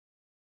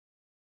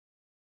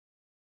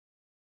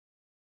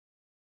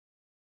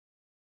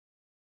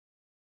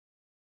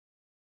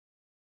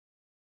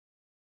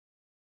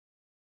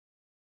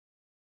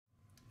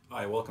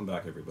Hi, welcome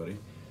back everybody.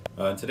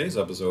 In today's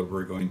episode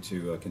we're going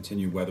to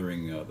continue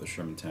weathering the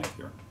Sherman tank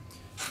here.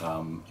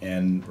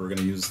 And we're going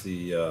to use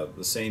the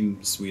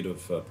same suite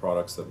of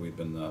products that we've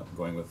been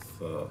going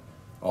with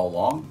all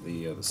along,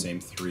 the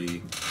same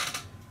three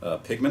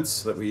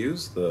pigments that we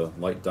use, the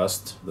light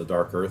dust, the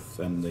dark earth,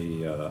 and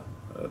the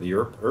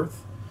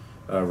earth.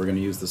 We're going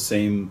to use the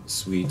same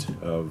suite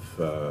of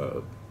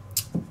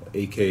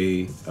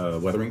AK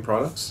weathering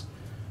products,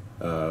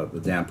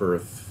 the damp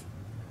earth,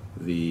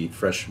 the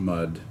fresh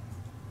mud,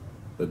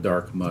 the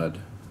dark mud,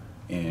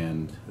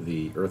 and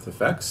the earth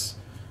effects.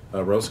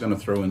 We're also going to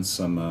throw in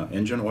some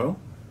engine oil.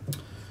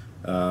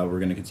 We're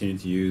going to continue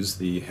to use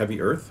the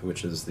heavy earth,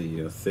 which is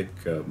the thick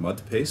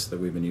mud paste that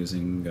we've been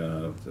using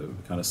to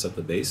kind of set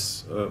the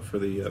base for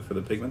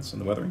the pigments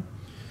and the weathering.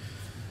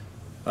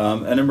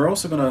 And then we're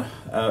also going to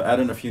add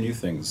in a few new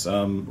things.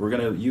 We're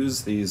going to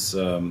use these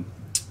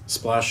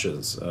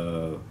splashes,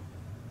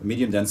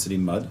 medium density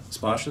mud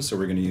splashes. So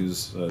we're going to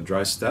use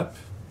dry steppe.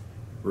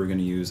 We're going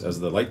to use, as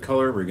the light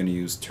color, we're going to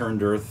use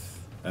turned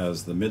earth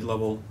as the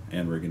mid-level,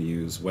 and we're going to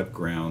use wet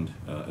ground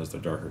as the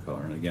darker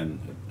color. And again,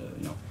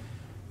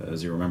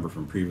 as you remember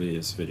from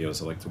previous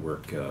videos, I like to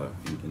work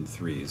in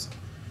threes.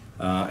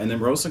 And then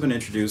we're also going to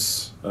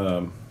introduce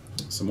some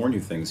more new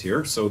things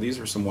here. So these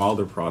are some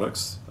Wilder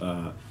products.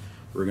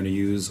 We're going to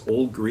use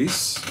old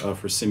grease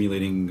for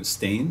simulating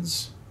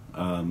stains,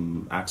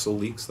 axle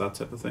leaks, that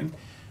type of thing.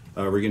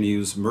 We're going to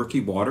use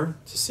murky water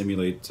to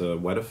simulate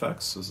wet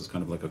effects. This is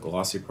kind of like a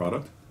glossy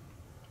product.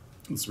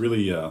 It's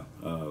really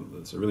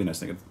it's a really nice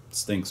thing. It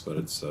stinks, but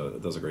it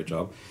does a great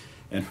job.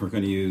 And we're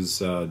going to use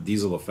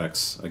diesel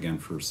effects again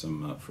for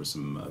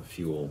some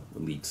fuel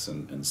leaks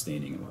and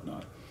staining and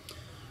whatnot.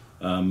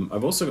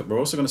 We're also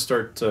going to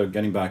start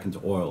getting back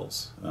into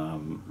oils.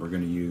 We're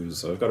going to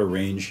use. I've got a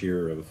range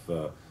here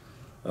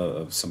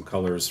of some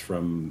colors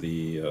from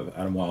the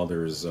Adam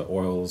Wilder's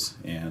oils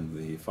and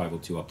the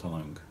 502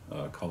 Uptelling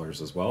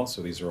colors as well.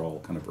 So these are all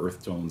kind of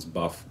earth tones,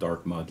 buff,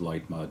 dark mud,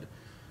 light mud,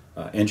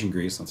 engine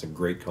grease. That's a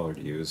great color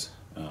to use.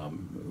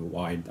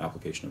 Wide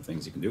application of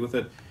things you can do with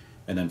it.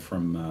 And then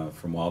from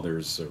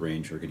Wilder's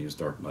range, we're going to use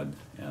dark mud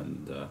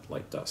and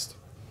light dust.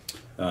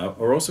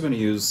 We're also going to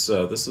use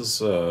this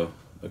is a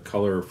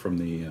color from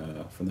the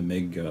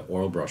MIG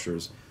oil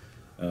brushers.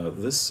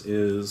 This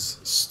is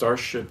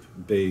Starship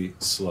Bay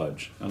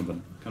Sludge, kind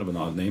of an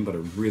odd name, but a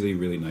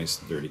really nice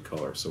dirty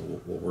color. So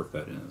we'll work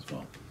that in as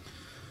well.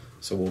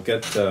 So we'll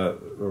get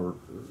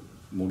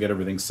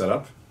everything set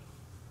up.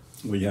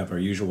 We have our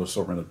usual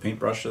assortment of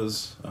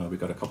paintbrushes. We've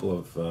got a couple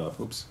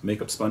of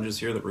makeup sponges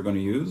here that we're going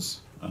to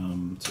use to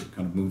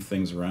kind of move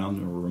things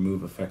around or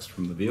remove effects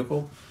from the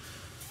vehicle.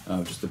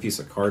 Just a piece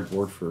of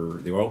cardboard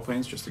for the oil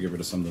paints, just to get rid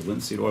of some of the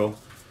linseed oil.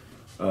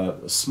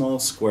 A small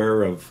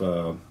square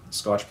of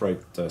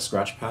Scotch-Brite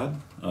scratch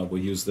pad.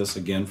 We'll use this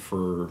again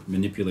for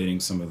manipulating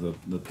some of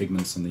the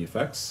pigments and the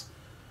effects.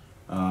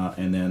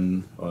 And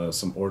then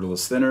some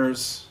odorless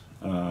thinners.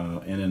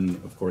 And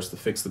then, of course, to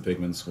fix the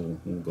pigments,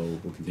 we'll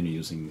continue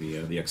using the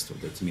Tamiya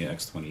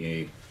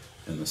X20A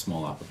and the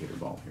small applicator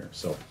ball here.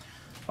 So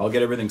I'll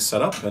get everything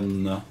set up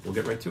and we'll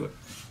get right to it.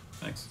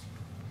 Thanks.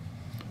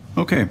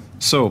 Okay,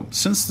 so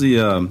since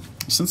the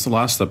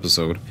last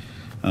episode,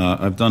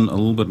 I've done a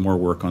little bit more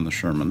work on the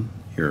Sherman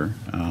here,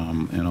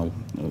 and I'll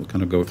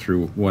kind of go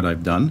through what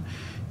I've done.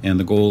 And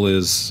the goal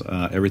is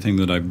everything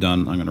that I've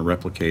done, I'm going to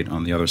replicate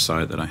on the other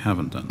side that I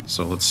haven't done.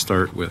 So let's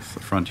start with the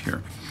front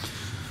here.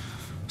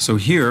 So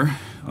here,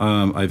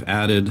 I've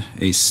added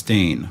a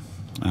stain.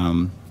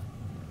 And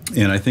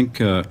I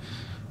think I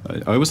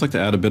always like to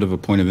add a bit of a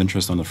point of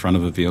interest on the front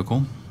of a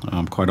vehicle.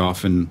 Quite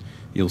often,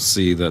 you'll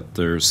see that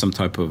there's some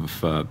type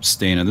of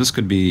stain, and this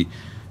could be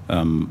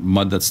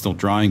mud that's still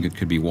drying. It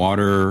could be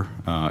water.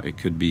 It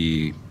could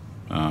be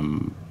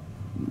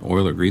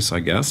oil or grease, I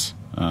guess.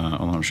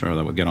 Although I'm sure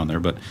that would get on there,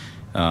 but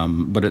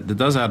it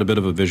does add a bit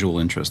of a visual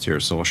interest here.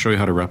 So I'll show you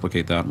how to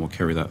replicate that, and we'll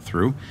carry that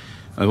through.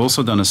 I've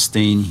also done a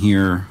stain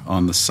here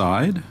on the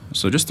side,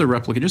 so just to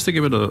replicate, just to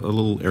give it a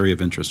little area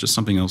of interest, just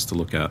something else to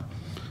look at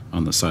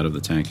on the side of the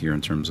tank here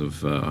in terms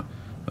of a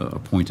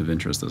point of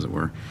interest, as it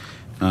were.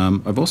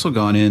 I've also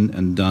gone in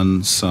and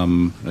done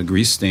some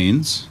grease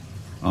stains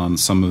on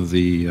some of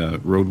the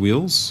road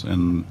wheels,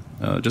 and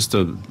just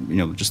to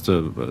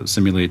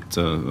simulate,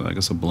 I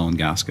guess, a blown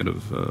gasket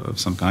of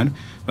some kind.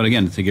 But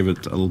again, to give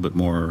it a little bit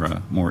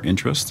more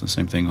interest. The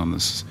same thing on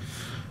this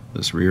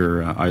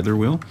rear idler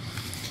wheel.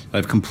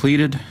 I've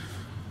completed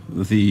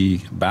the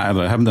back.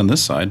 I haven't done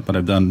this side, but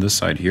I've done this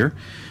side here,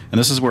 and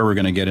this is where we're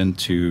going to get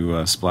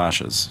into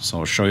splashes. So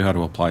I'll show you how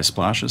to apply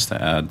splashes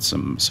to add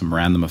some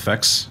random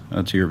effects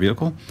to your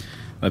vehicle.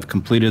 I've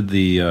completed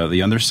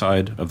the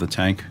underside of the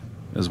tank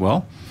as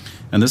well,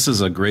 and this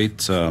is a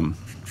great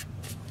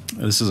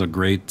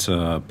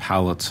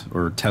palette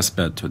or test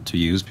bed to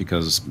use,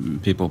 because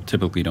people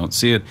typically don't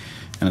see it,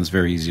 and it's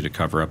very easy to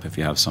cover up if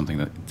you have something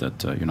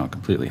that you're not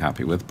completely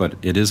happy with. But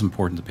it is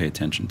important to pay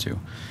attention to.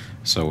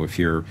 So if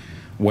you're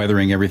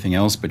weathering everything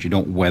else, but you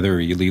don't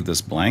weather, you leave this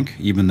blank,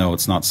 even though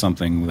it's not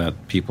something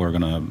that people are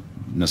going to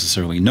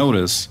necessarily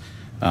notice,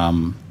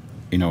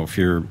 if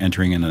you're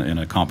entering in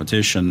a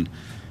competition,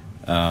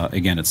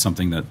 again, it's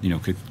something that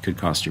could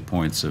cost you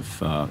points if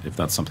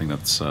that's something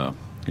that's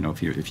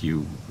if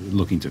you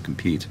looking to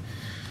compete.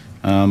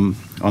 On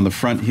the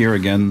front here,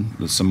 again,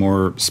 there's some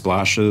more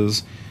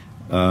splashes.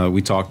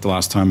 We talked the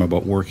last time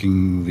about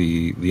working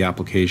the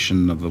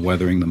application of the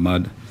weathering, the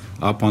mud,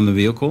 up on the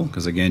vehicle,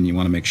 because again, you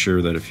want to make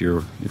sure that if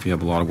you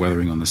have a lot of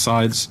weathering on the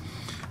sides,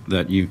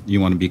 that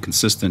you want to be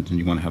consistent, and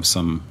you want to have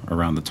some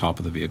around the top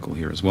of the vehicle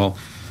here as well.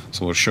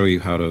 So I'll show you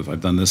how to.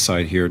 I've done this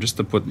side here just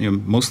to put,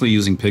 mostly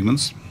using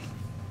pigments,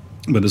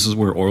 but this is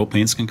where oil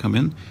paints can come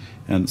in,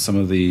 and some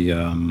of the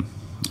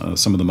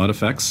mud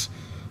effects,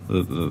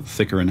 the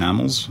thicker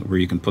enamels, where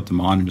you can put them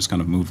on and just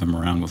kind of move them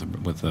around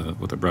with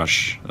a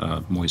brush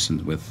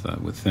moistened with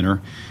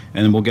thinner.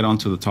 And then we'll get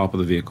onto the top of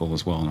the vehicle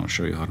as well, and I'll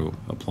show you how to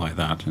apply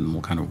that, and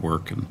we'll kind of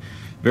work. And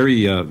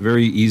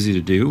very easy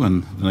to do.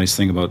 And the nice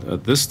thing about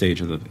at this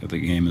stage of the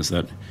game is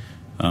that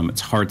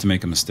it's hard to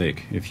make a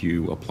mistake. If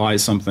you apply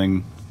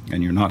something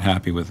and you're not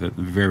happy with it,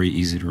 very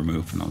easy to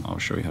remove, and I'll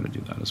show you how to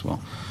do that as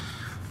well.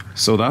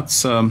 So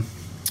that's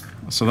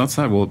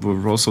that.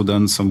 We've also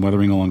done some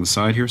weathering along the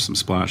side here, some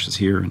splashes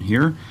here and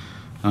here.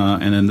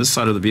 And then this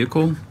side of the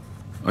vehicle,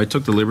 I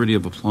took the liberty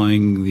of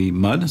applying the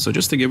mud, so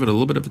just to give it a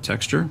little bit of a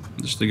texture,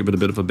 just to give it a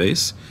bit of a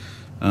base.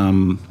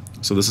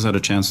 So this has had a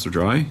chance to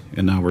dry,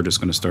 and now we're just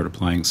going to start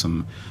applying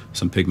some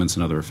pigments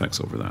and other effects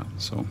over that.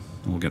 So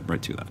we'll get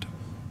right to that.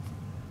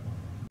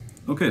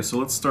 Okay, so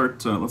let's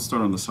start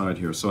on the side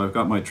here. So I've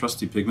got my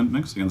trusty pigment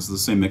mix. Again, this is the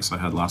same mix I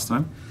had last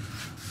time.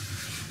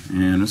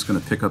 And I'm just going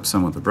to pick up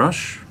some with the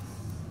brush.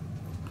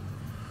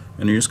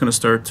 And you're just going to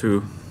start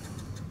to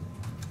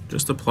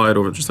just apply it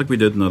over, just like we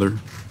did in another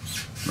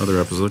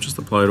episode, just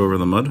apply it over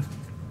the mud.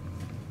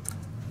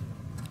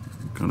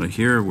 Kind of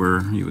here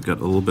where you would get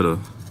a little bit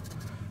of,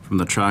 from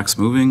the tracks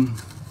moving.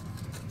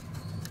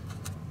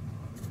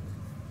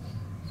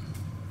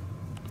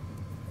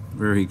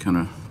 Very kind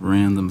of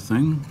random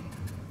thing.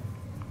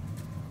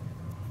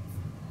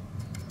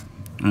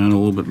 And a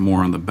little bit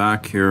more on the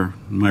back here.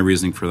 My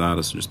reasoning for that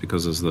is just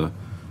because as the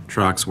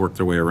tracks work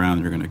their way around,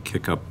 you're going to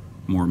kick up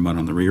more mud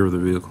on the rear of the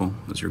vehicle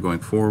as you're going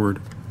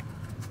forward.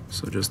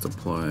 So just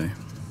apply.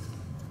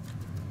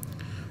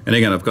 And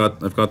again, I've got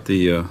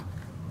the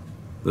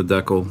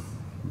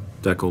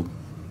decal.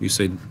 You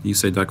say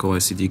decal, I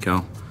see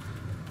decal.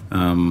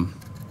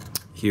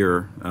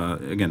 Here,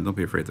 again, don't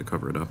be afraid to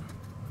cover it up.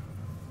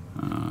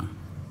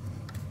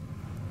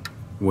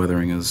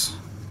 Weathering is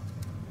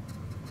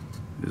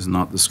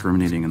not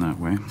discriminating in that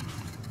way.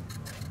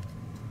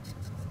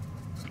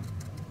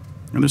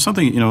 And there's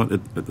something,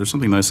 there's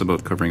something nice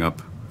about covering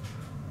up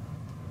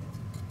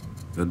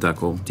a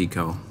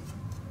decal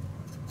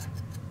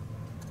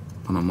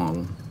on a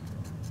model.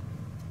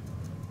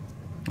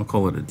 I'll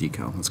call it a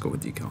decal. Let's go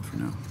with decal for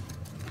now,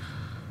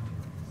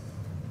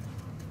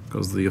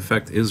 because the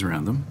effect is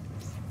random.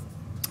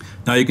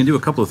 Now you can do a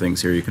couple of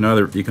things here. You can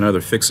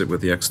either fix it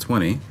with the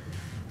X20,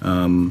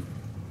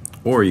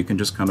 or you can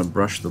just kind of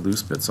brush the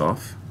loose bits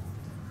off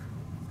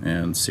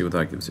and see what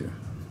that gives you.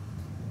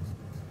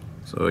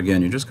 So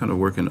again, you're just kind of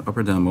working up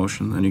or down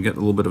motion, and you get a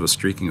little bit of a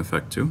streaking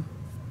effect too.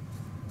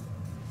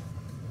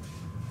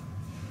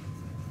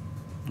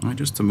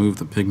 Just to move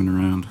the pigment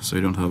around so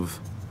you don't have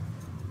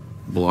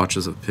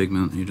blotches of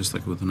pigment. You just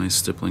like with a nice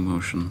stippling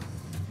motion,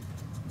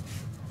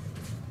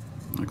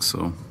 like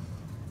so.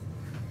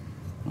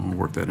 I'll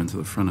work that into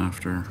the front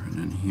after, and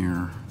then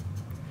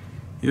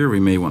here we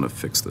may want to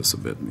fix this a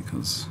bit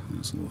because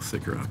it's a little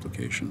thicker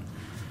application.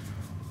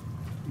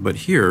 But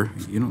here,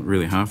 you don't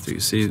really have to. You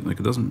see, like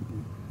it doesn't,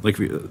 like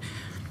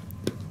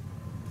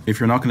if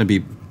you're not going to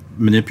be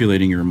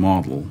manipulating your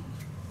model,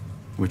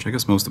 which I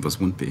guess most of us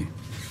wouldn't be,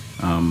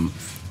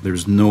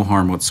 there's no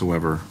harm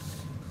whatsoever.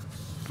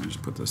 I'll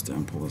just put this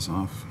down, pull this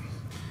off.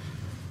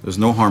 There's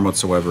no harm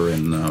whatsoever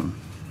in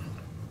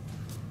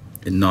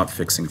not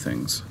fixing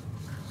things.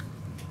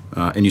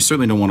 And you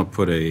certainly don't want to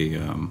put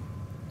a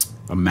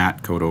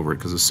matte coat over it,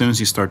 because as soon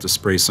as you start to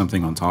spray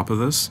something on top of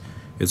this,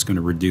 it's going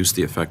to reduce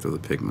the effect of the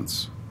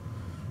pigments.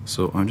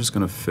 So I'm just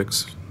going to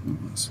fix,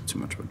 that's too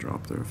much of a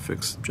drop there,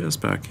 fix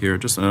just back here.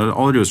 Just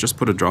all I do is just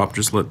put a drop,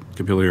 just let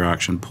capillary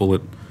action pull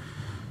it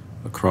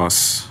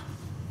across,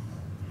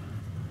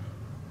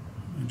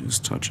 and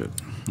just touch it.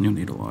 You'll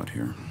need a lot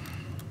here.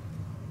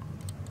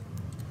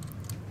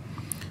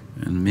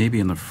 And maybe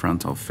in the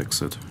front I'll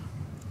fix it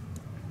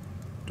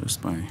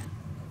just by,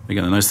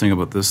 again, the nice thing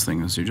about this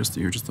thing is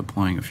you're just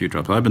applying a few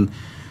drops. I've been,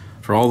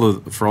 for all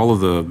of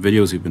the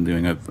videos we've been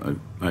doing,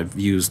 I've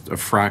used a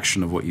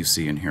fraction of what you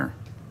see in here.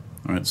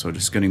 All right, so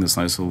just getting this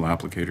nice little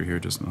applicator here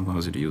just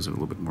allows you to use it a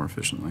little bit more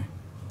efficiently.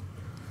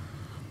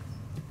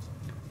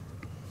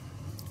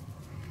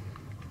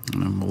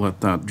 And then we'll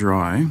let that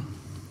dry.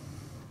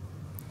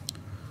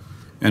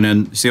 And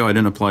then, see how I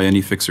didn't apply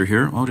any fixer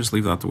here? I'll just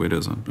leave that the way it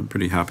is. I'm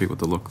pretty happy with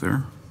the look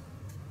there.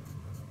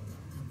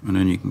 And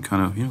then you can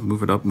kind of,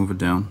 move it up, move it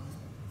down,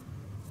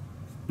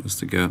 just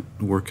to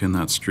work in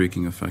that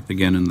streaking effect.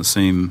 Again, in the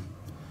same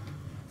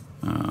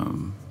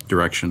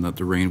direction that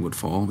the rain would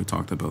fall. We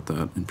talked about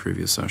that in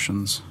previous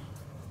sessions.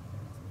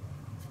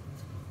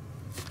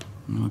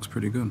 It looks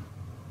pretty good.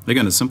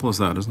 Again, as simple as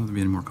that. It doesn't have to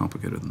be any more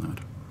complicated than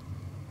that.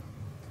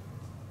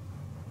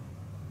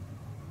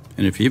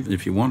 And if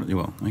you want,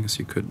 well, I guess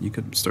you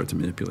could start to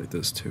manipulate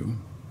this too.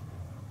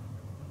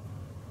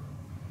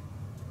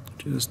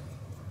 Just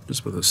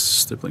with a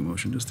stippling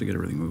motion, just to get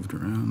everything moved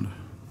around.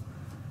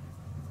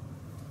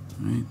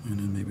 Right, and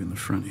then maybe in the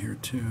front here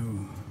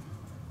too.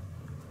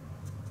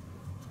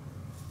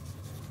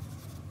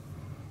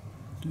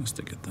 Just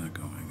to get that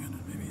going, and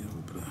then maybe a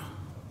little bit of,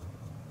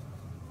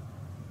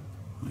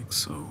 like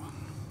so.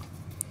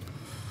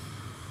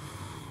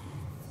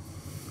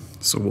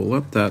 So we'll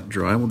let that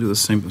dry. We'll do the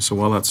same. So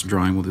while that's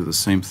drying, we'll do the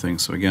same thing.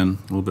 So again,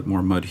 a little bit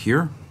more mud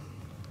here.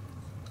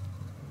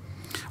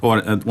 Oh,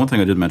 and one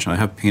thing I did mention, I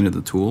have painted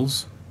the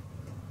tools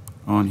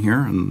on here,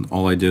 and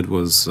all I did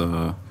was,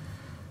 what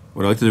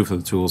I like to do for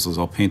the tools is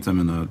I'll paint them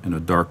in a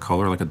dark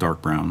color, like a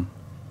dark brown,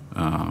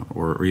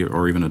 or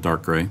even a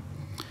dark gray,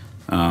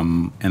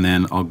 and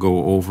then I'll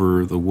go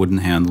over the wooden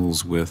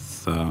handles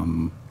with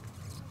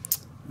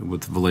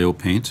Vallejo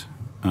paint.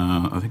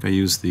 I think I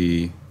use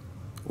the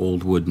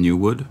old wood, new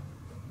wood.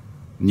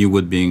 New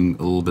wood being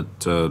a little bit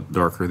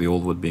darker, the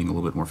old wood being a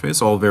little bit more faded.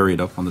 It's all varied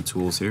up on the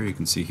tools here. You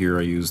can see here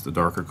I used the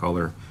darker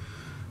color.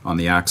 On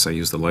the axe I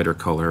used the lighter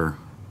color.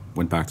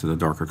 Went back to the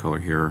darker color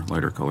here,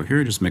 lighter color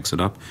here. Just mix it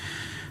up.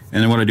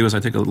 And then what I do is I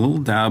take a little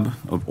dab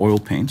of oil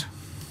paint,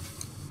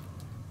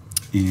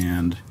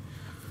 and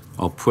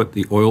I'll put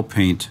the oil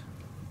paint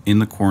in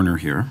the corner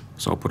here.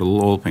 So I'll put a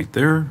little oil paint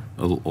there,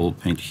 a little oil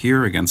paint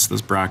here against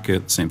this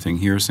bracket, same thing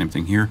here, same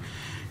thing here.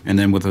 And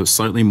then with a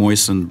slightly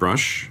moistened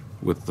brush,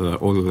 with the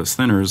odorless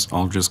thinners,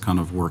 I'll just kind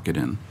of work it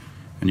in.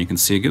 And you can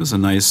see it gives a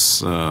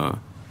nice kind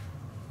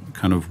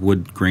of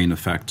wood grain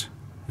effect.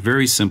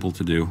 Very simple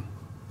to do,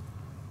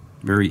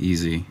 very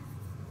easy.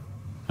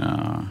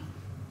 I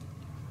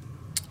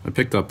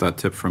picked up that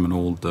tip from an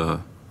old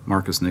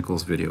Marcus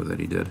Nichols video that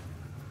he did,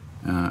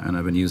 and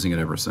I've been using it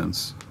ever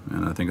since.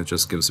 And I think it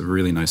just gives a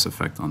really nice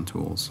effect on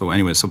tools. So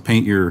anyway, so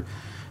paint your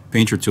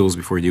tools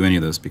before you do any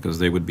of this, because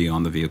they would be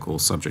on the vehicle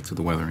subject to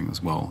the weathering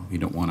as well. You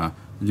don't want to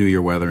do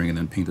your weathering and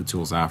then paint the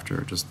tools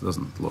after. It just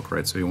doesn't look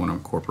right, so you want to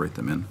incorporate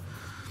them in.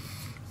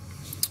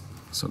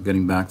 So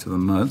getting back to the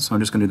mud, so I'm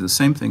just going to do the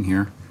same thing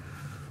here.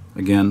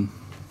 Again,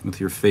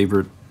 with your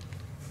favorite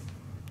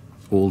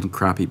old and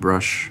crappy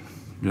brush,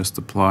 just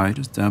apply,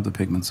 just dab the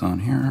pigments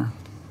on here.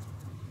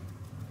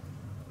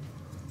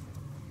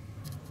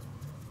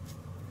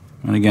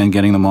 And again,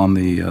 getting them on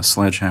the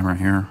sledgehammer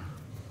here.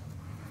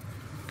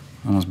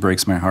 Almost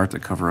breaks my heart to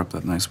cover up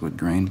that nice wood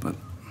grain, but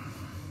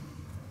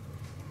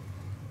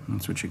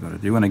that's what you got to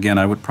do. And again,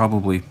 I would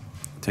probably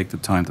take the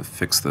time to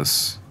fix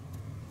this,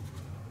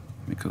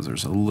 because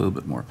there's a little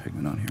bit more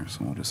pigment on here.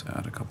 So we'll just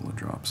add a couple of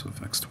drops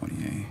of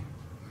X20A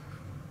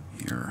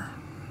here,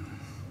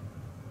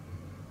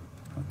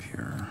 up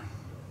here,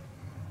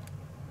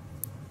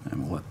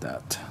 and we'll let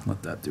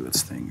that do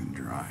its thing and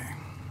dry.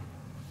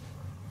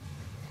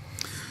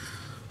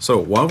 So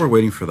while we're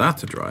waiting for that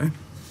to dry,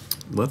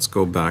 let's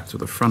go back to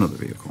the front of the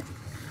vehicle.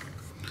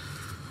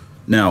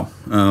 Now,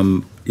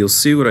 you'll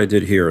see what I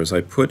did here is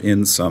I put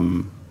in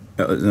some,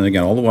 and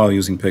again, all the while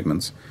using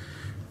pigments.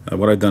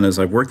 What I've done is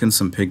I've worked in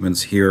some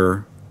pigments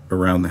here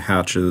around the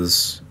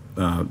hatches,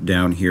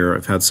 down here.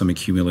 I've had some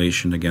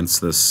accumulation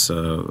against this,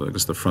 I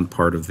guess the front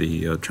part of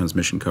the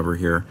transmission cover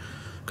here,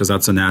 because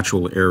that's a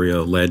natural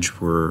area, ledge,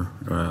 where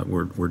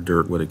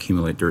dirt would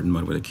accumulate, dirt and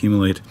mud would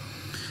accumulate.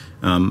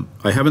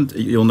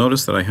 You'll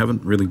notice that I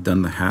haven't really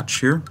done the hatch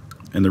here.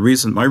 And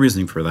my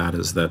reasoning for that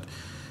is that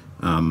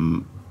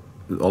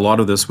a lot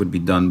of this would be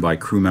done by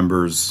crew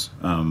members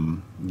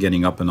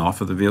getting up and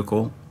off of the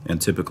vehicle. And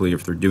typically,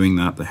 if they're doing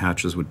that, the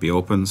hatches would be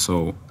open.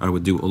 So I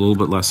would do a little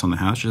bit less on the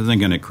hatches. And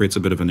again, it creates a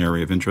bit of an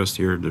area of interest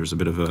here. There's a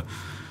bit of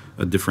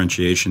a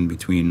differentiation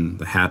between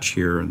the hatch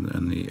here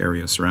and the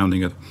area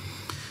surrounding it.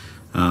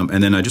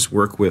 And then I just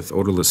work with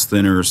odorless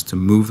thinners to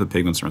move the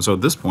pigments around. So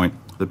at this point,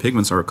 the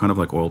pigments are kind of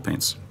like oil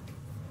paints,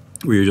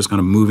 where you're just kind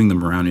of moving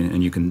them around,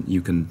 and you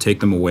can take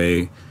them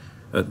away,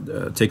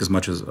 take as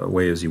much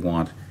away as you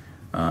want,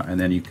 and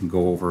then you can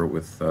go over it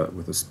with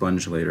a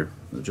sponge later,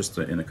 just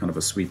in a kind of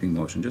a sweeping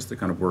motion, just to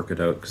kind of work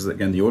it out. Because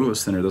again, the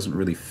odorless thinner doesn't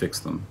really fix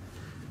them,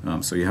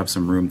 so you have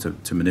some room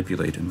to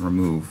manipulate and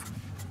remove,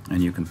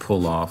 and you can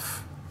pull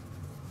off.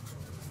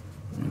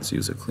 Let's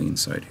use a clean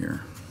side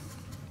here.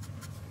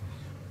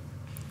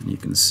 And you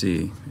can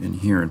see in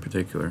here in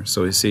particular.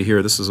 So you see here,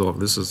 I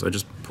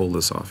just pulled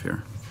this off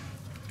here.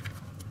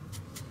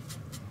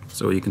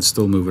 So you can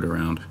still move it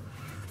around.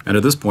 And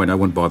at this point, I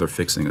wouldn't bother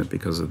fixing it,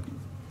 because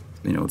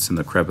it's in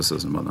the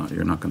crevices and whatnot.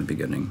 You're not going to be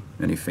getting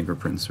any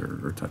fingerprints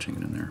or touching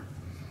it in there.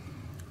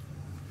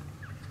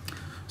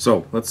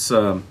 So let's,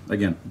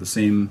 again,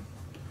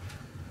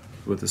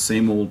 with the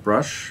same old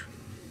brush,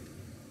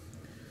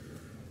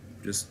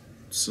 just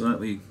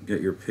slightly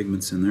get your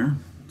pigments in there.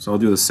 So I'll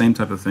do the same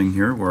type of thing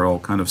here, where I'll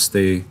kind of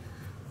I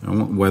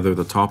won't weather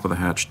the top of the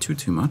hatch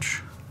too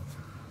much,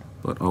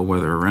 but I'll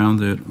weather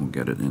around it. We'll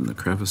get it in the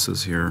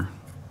crevices here,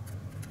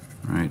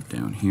 right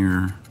down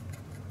here,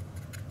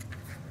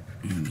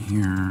 in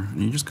here,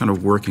 and you're just kind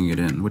of working it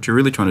in. What you're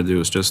really trying to do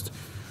is just,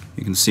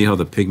 you can see how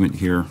the pigment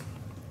here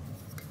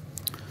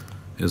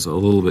is a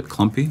little bit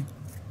clumpy.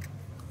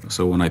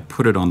 So when I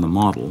put it on the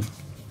model,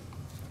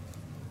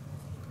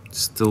 it's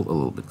still a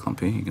little bit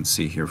clumpy. You can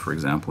see here, for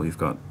example, you've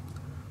got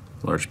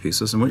large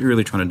pieces, and what you're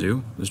really trying to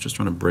do is just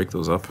trying to break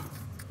those up.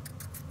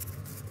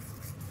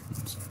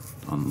 Let's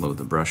unload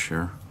the brush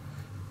here.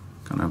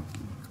 Kind of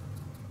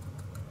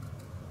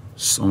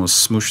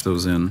almost smoosh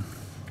those in.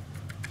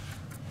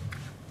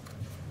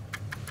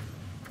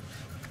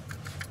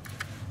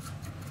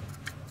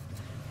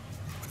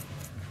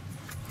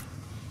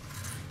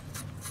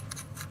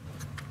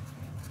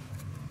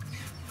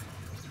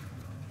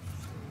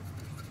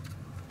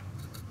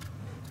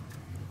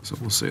 So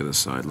we'll say this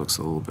side looks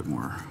a little bit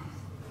more.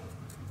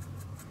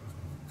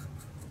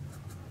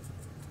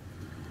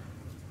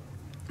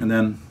 And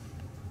then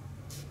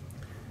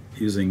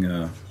using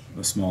a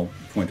small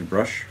pointed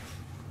brush.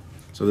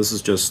 So this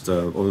is just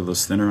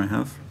odorless thinner I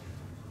have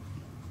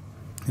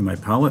in my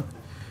palette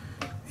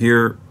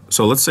here.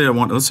 So let's say if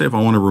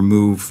I want to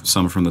remove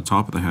some from the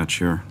top of the hatch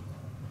here,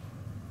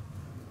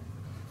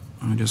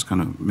 I just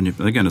kind of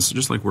manipulate. Again, it's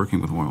just like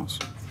working with oils.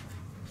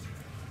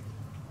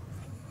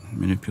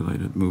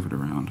 Manipulate it, move it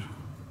around,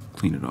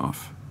 clean it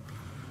off.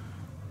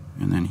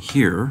 And then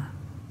here,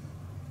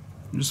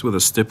 just with a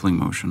stippling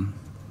motion,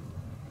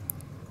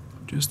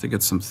 just to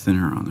get some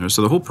thinner on there.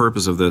 So the whole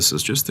purpose of this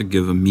is just to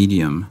give a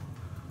medium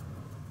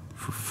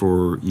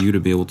for you to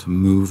be able to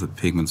move the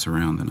pigments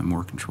around in a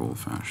more controlled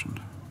fashion.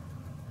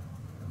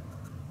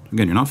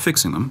 Again, you're not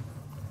fixing them.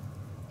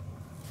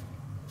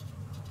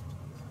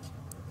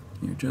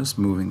 You're just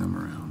moving them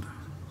around.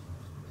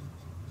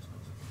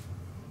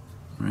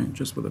 Right,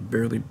 just with a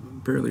barely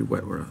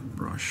wet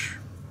brush.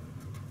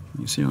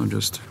 You see how I'm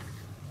just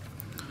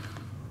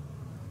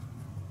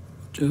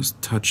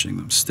touching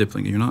them,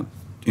 stippling. You're not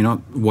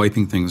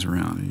wiping things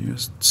around. You're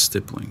just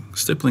stippling.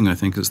 Stippling, I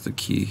think, is the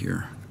key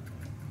here.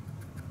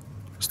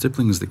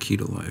 Stippling is the key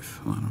to life.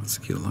 Well, I don't know if it's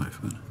the key to life,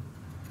 but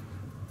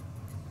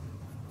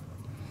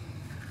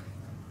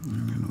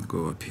and then we'll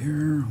go up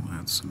here. We'll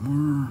add some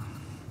more.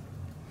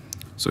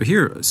 So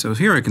here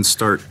I can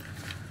start.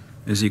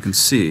 As you can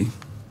see,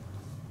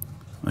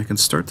 I can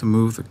start to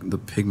move the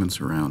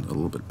pigments around a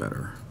little bit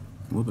better,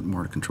 a little bit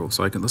more to control.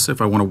 So I can, let's say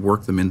if I want to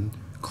work them in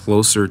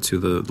closer to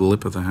the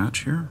lip of the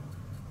hatch here.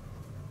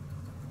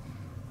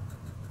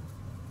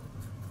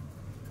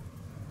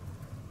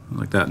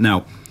 Like that.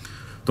 Now,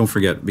 don't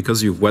forget,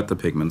 because you've wet the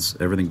pigments,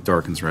 everything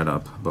darkens right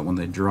up, but when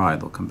they dry,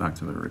 they'll come back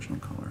to their original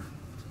color.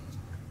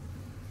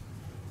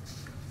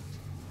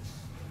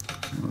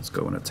 Let's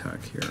go and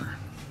attack here.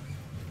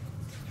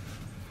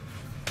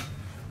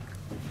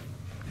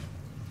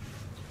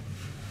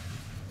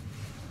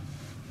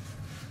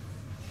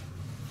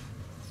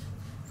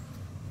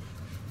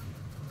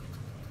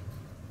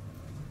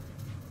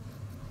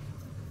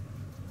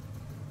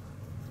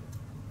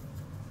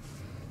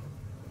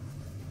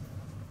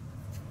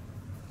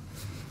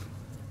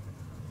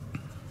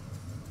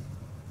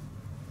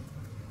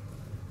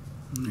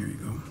 There you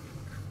go.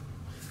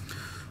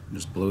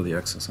 Just blow the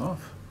excess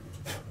off.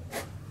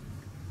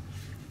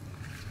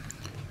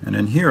 And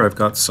in here I've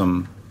got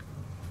some,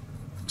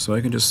 so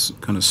I can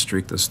just kind of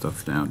streak this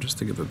stuff down just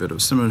to give a bit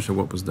of, similar to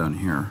what was done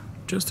here,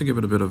 just to give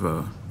it a bit of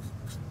a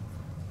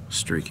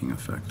streaking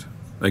effect.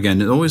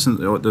 Again, always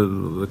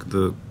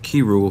the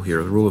key rule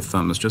here, the rule of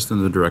thumb, is just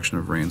in the direction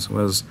of rain. So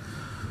as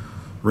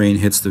rain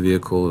hits the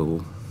vehicle, it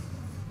will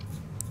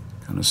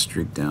kind of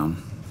streak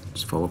down,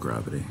 just follow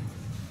gravity.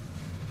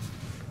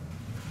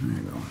 There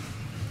you go.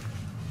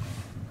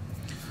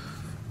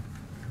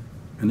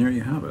 And there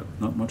you have it.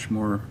 Not much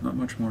more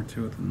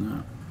to it than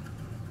that.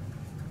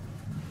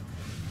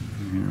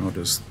 And here I'll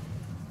just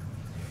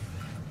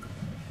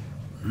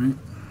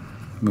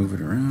move it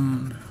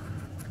around.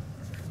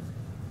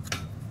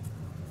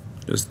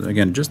 Just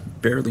again, just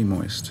barely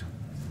moist.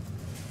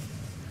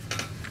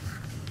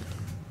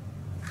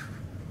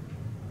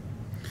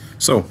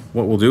 So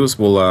what we'll do is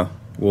we'll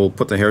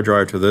put the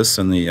hairdryer to this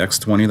and the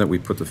X20 that we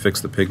put to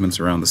fix the pigments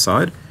around the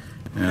side,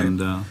 and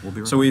we'll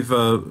be right. So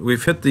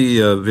we've hit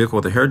the vehicle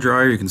with the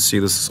hairdryer. You can see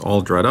this is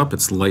all dried up.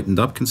 It's lightened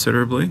up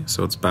considerably,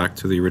 so it's back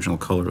to the original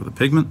color of the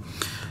pigment.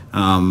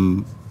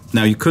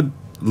 Now you could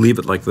leave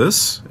it like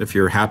this if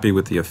you're happy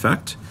with the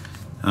effect.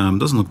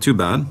 Doesn't look too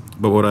bad,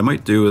 but what I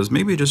might do is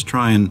maybe just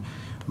try and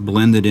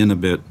blend it in a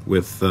bit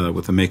with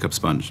a makeup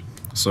sponge.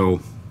 So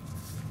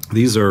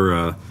these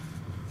are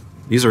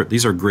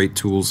great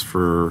tools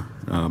for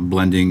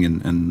blending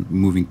and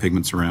moving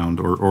pigments around,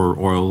 or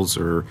oils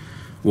or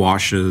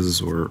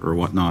washes or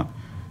whatnot.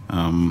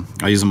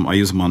 I use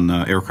them on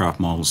aircraft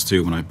models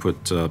too. When I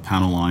put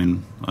panel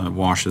line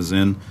washes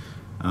in,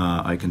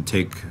 I can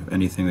take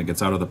anything that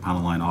gets out of the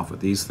panel line off with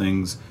these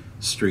things,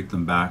 streak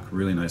them back.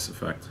 Really nice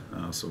effect.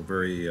 So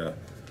very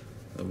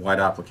wide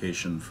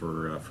application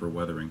for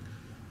weathering.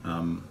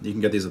 You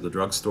can get these at the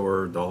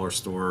drugstore, dollar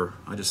store.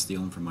 I just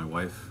steal them from my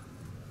wife.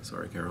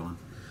 Sorry, Carolyn.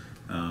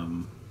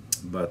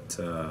 But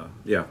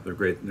yeah, they're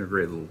great. They're a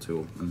great little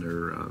tool, and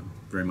they're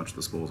very much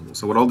disposable.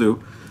 So what I'll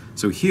do,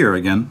 so here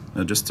again,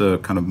 just to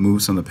kind of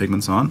move some of the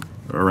pigments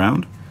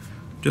around,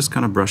 just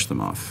kind of brush them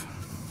off.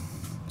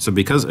 So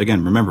because,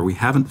 again, remember, we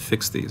haven't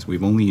fixed these.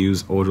 We've only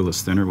used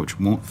odorless thinner, which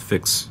won't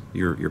fix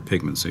your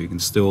pigment. So you can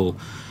still,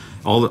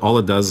 all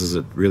it does is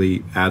it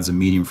really adds a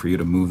medium for you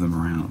to move them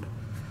around.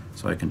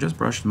 So I can just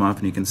brush them off,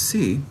 and you can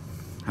see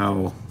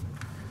how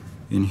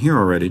in here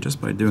already, just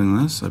by doing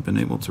this, I've been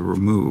able to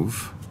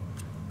remove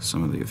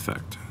some of the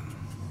effect.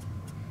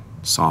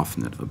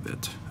 Soften it a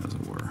bit, as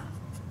it were.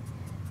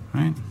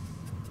 Right?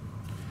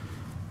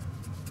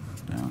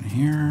 Down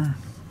here,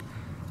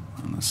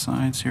 on the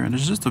sides here, and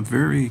there's just a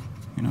very,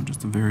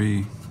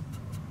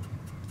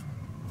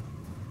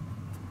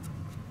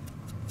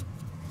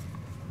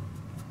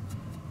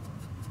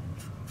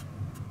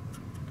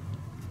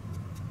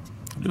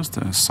 just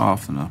to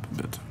soften up a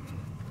bit.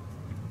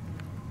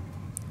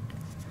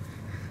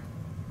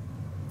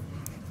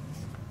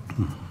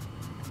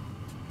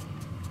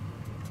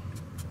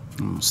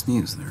 Almost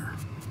sneeze there.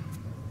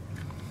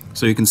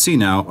 So you can see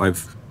now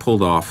I've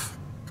pulled off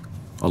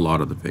a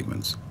lot of the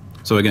pigments.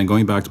 So again,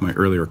 going back to my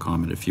earlier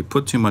comment, if you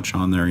put too much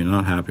on there, you're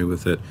not happy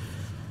with it,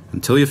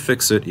 until you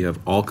fix it, you have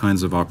all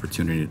kinds of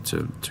opportunity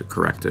to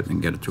correct it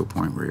and get it to a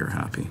point where you're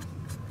happy.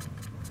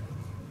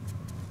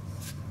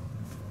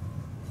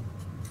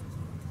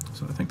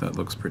 So I think that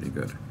looks pretty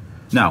good.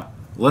 Now,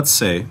 let's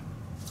say,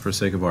 for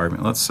sake of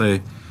argument, let's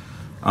say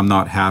I'm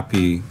not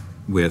happy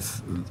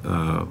with,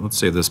 let's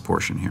say this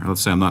portion here.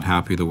 Let's say I'm not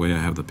happy the way I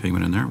have the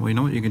pigment in there. Well, you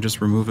know what? You can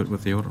just remove it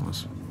with the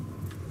odorless.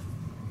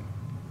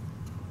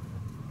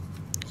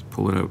 Just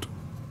pull it out.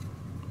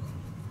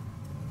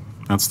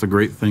 That's the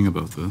great thing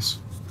about this,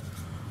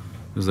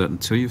 is that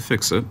until you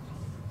fix it,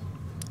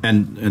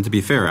 and to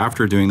be fair,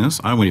 after doing this,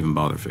 I won't even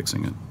bother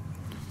fixing it.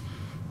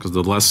 Because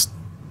the less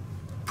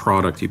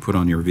product you put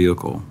on your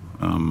vehicle,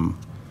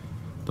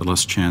 the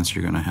less chance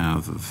you're going to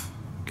have of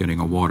getting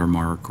a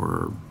watermark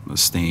or a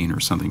stain or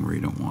something where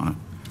you don't want it.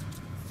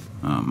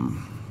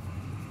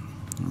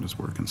 I'm just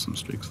working some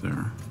streaks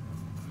there.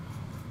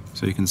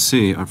 So you can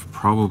see I've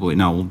probably,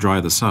 now we'll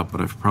dry this up,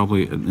 but I've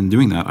probably, in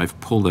doing that, I've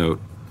pulled out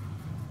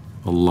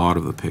a lot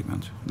of the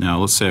pigment. Now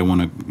let's say I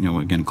want to,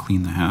 again,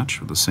 clean the hatch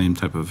with the same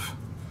type of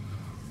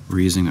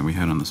greasing that we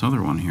had on this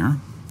other one here,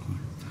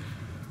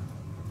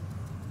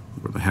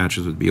 where the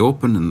hatches would be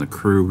open and the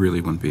crew really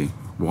wouldn't be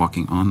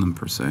walking on them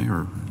per se,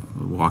 or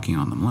walking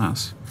on them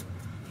less.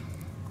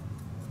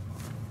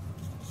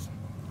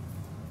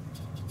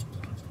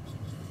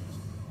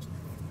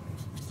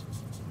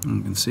 And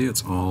you can see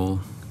it's all,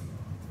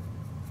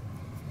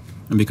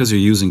 and because you're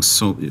using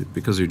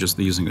because you're just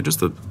using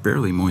just a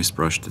barely moist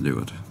brush to do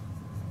it,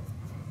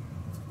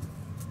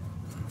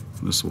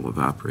 this will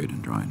evaporate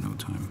and dry in no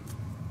time.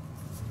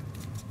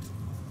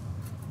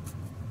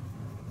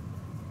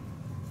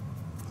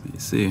 So you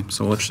see,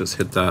 so let's just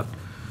hit that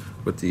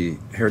with the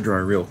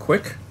hairdryer real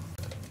quick.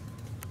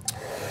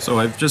 So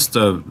I've just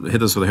hit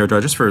this with a hairdryer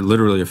just for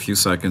literally a few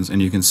seconds,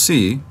 and you can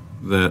see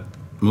that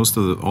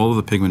all of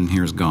the pigment in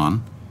here is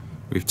gone.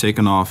 We've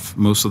taken off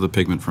most of the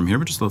pigment from here,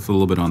 but just left a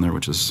little bit on there,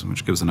 which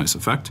gives a nice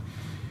effect.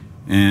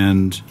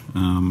 And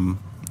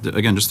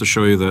again, just to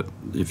show you that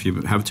if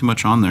you have too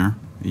much on there,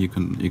 you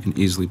can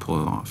easily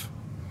pull it off.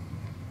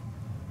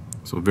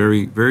 So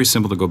very, very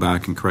simple to go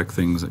back and correct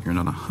things that you're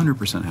not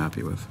 100%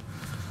 happy with.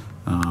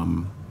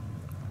 And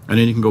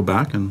then you can go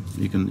back and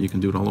you can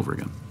do it all over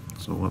again.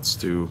 So let's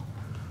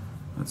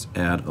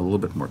add a little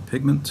bit more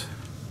pigment.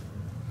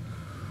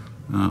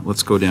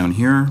 Let's go down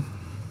here.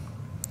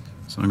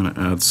 So I'm going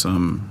to add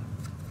some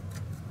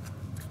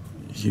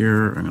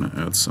here. I'm going to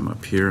add some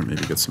up here.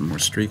 Maybe get some more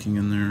streaking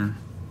in there.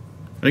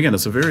 And again,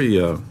 it's a very,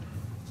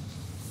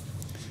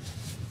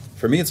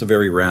 for me, it's a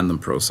very random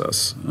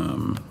process.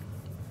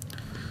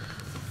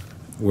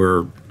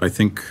 Where I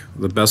think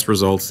the best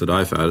results that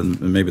I've had, and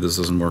maybe this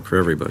doesn't work for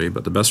everybody,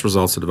 but the best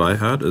results that I've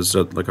had is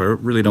that, like, I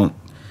really don't,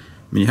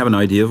 I mean, you have an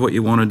idea of what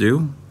you want to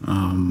do,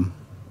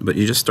 but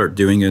you just start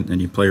doing it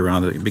and you play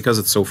around with it. Because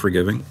it's so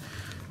forgiving,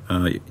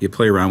 you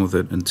play around with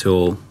it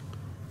until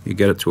you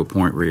get it to a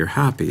point where you're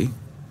happy,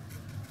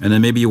 and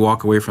then maybe you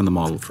walk away from the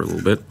model for a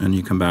little bit and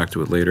you come back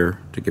to it later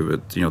to give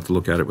it, to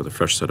look at it with a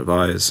fresh set of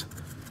eyes,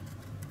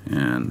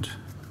 and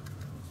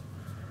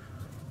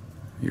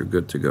you're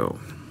good to go.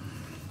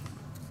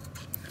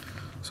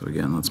 So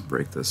again, let's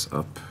break this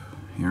up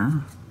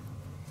here.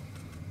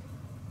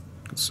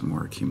 Get some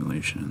more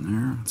accumulation in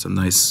there. It's a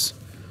nice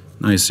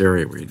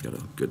area where you've got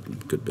a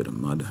good bit of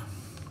mud.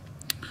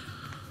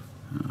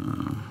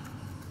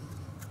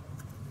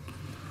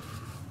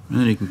 And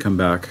then you can come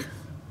back,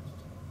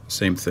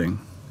 same thing.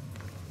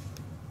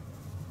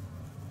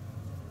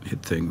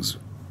 Hit things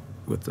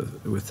with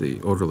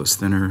the odorless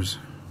thinners.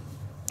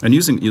 And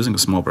using a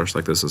small brush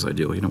like this is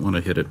ideal. You don't want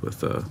to hit it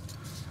with a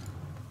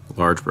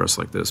large brush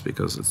like this,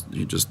 because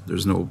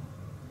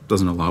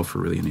doesn't allow for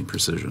really any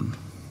precision.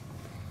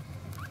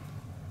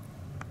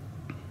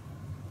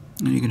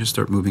 And you can just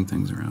start moving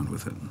things around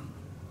with it.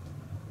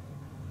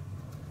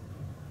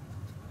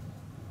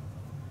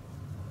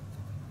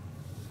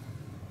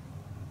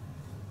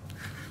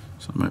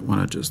 So I might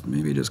want to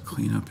maybe just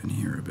clean up in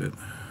here a bit,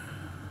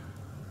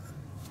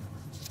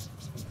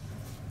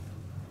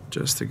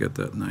 just to get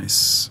that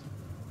nice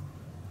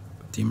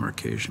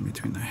demarcation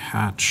between the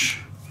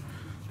hatch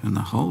and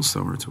the hull,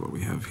 similar to what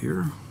we have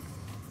here.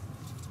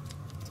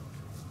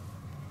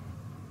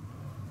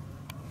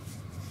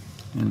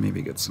 And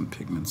maybe get some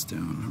pigments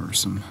down, or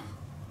some.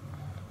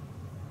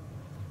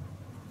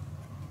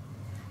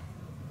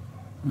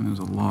 And there's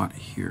a lot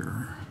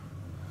here.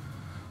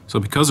 So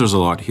because there's a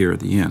lot here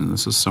at the end,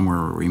 this is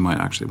somewhere where we might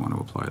actually want to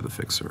apply the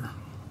fixer.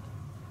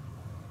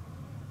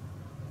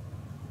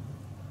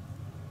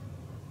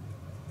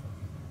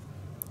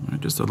 It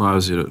just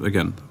allows you to,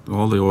 again,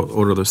 all the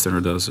odorless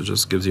thinner does, it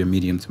just gives you a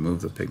medium to move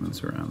the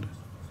pigments around.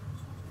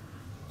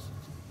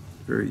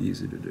 Very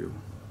easy to do.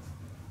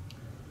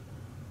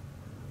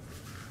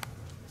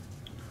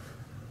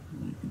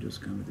 You can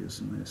just kind of do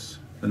some nice.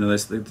 And the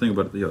nice thing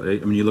about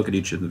it, I mean, you look at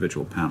each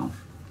individual panel,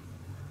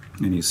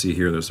 and you see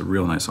here there's a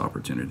real nice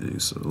opportunity to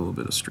use a little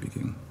bit of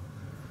streaking.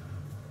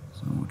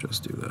 So we'll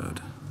just do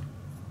that.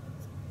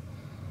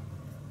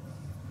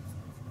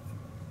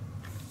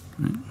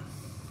 Right.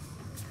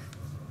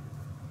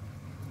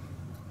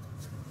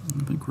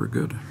 I think we're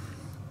good.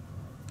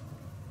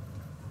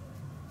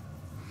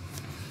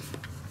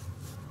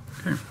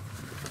 Okay.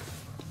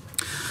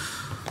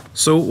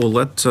 So we'll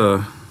let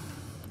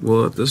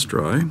this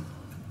dry.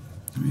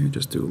 Maybe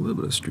just do a little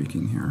bit of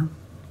streaking here.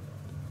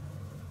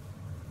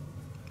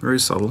 Very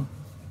subtle.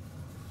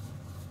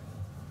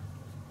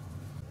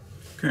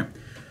 Okay.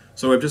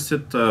 So I've just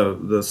hit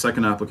the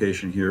second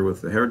application here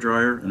with the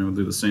hairdryer, and we'll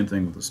do the same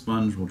thing with the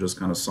sponge. We'll just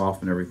kind of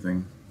soften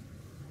everything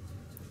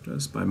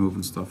just by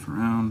moving stuff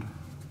around.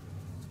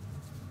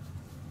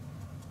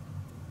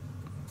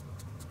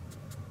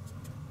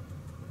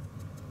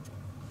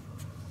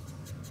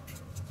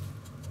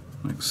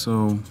 Like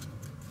so.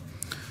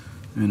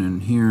 And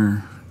in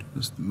here,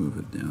 just move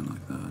it down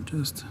like that.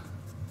 Just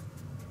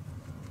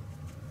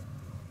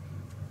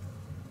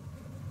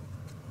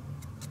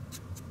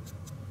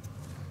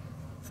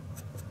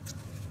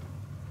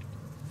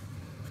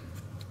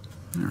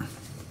there.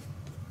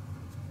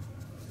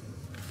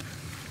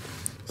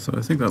 So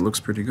I think that looks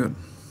pretty good.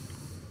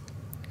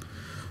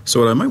 So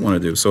what I might want to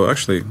do, so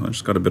actually I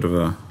just got a bit of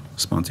a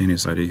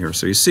spontaneous idea here.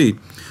 So you see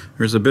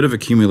there's a bit of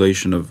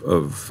accumulation of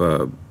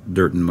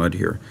dirt and mud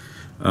here.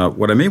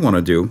 What I may want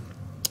to do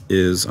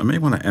is I may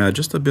want to add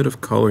just a bit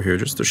of color here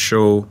just to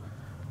show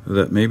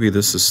that maybe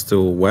this is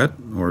still wet,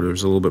 or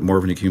there's a little bit more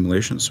of an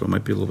accumulation, so it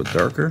might be a little bit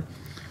darker.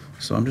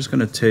 So I'm just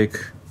going to take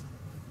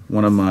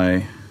one of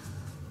my,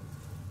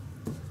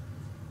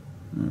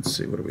 let's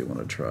see, what do we want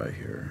to try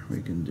here?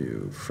 We can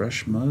do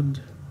fresh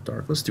mud,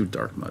 dark, let's do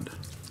dark mud.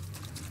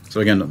 So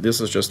again, this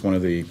is just one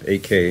of the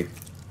AK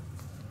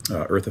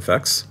Earth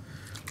Effects.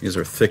 These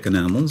are thick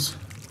enamels,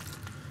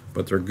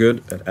 but they're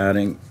good at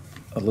adding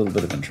a little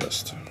bit of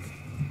interest.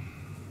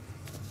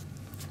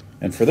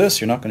 And for this,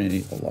 you're not going to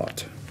need a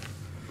lot.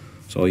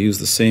 So I'll use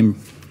the same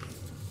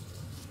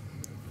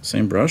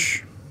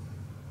brush,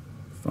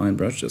 fine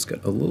brush, just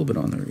get a little bit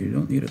on there. You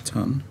don't need a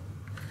ton.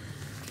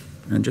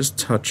 And just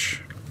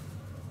touch.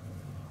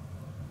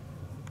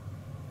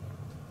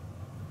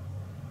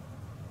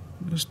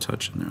 Just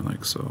touch in there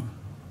like so.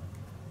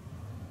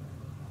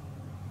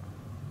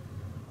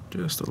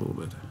 Just a little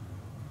bit.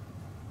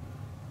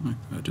 Like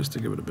that, just to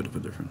give it a bit of a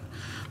different.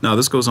 Now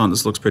this goes on,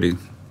 this looks pretty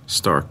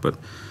stark, but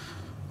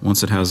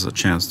once it has a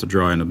chance to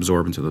dry and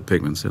absorb into the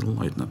pigments, it'll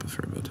lighten up a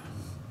fair bit.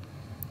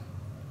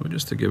 But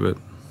just to give it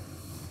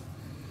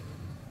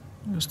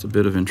just a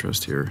bit of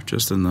interest here,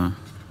 just in the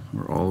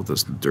where all of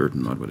this dirt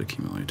and mud would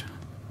accumulate.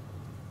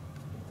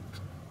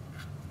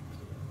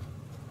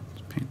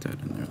 Just paint that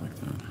in there like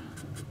that.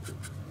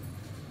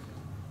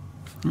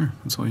 There,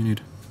 that's all you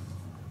need.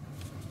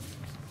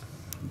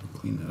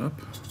 Clean that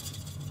up.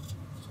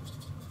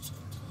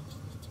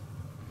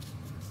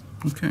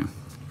 Okay.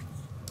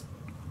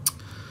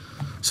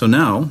 So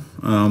now,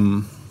 why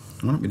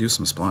don't we do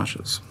some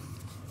splashes?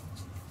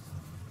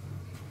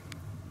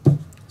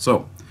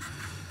 So,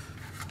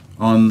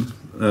 on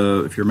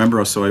if you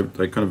remember, so I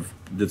kind of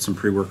did some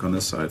pre-work on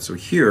this side. So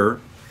here,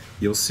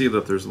 you'll see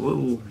that there's a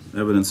little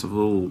evidence of a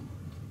little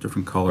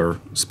different color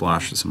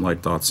splashes, some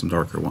light dots, some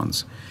darker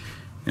ones.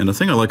 And the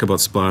thing I like about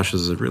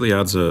splashes is it really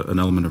adds an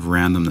element of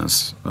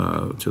randomness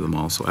to them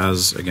all. So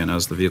as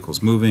the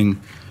vehicle's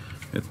moving,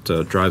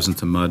 it drives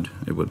into mud.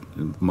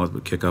 Mud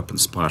would kick up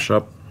and splash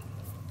up.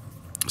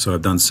 So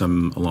I've done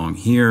some along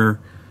here.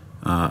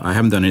 I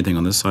haven't done anything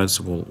on this side,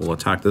 so we'll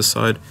attack this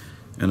side.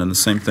 And then the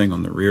same thing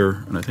on the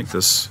rear. And I think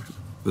this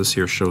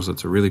here shows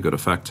it's a really good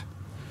effect.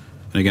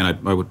 And again,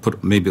 I would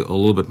put maybe a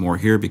little bit more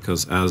here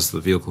because as the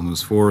vehicle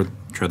moves forward,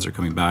 treads are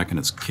coming back and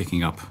it's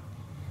kicking up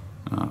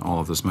all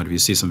of this mud. If you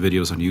see some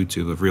videos on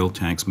YouTube of real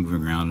tanks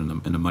moving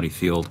around in a muddy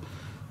field,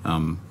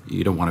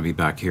 you don't want to be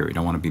back here. You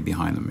don't want to be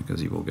behind them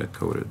because you will get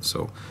coated.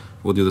 So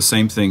we'll do the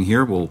same thing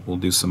here. We'll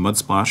do some mud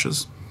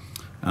splashes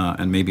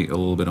and maybe a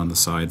little bit on the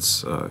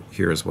sides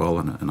here as well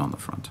and on the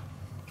front.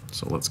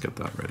 So let's get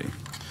that ready.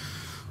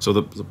 So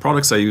the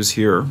products I use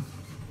here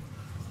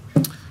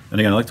And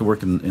again, I like to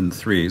work in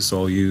threes, so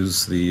I'll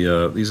use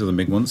the, these are the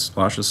big ones,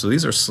 splashes. So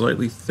these are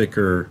slightly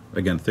thicker,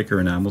 again, thicker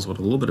enamels with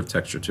a little bit of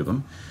texture to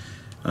them.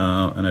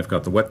 And I've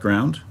got the wet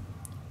ground,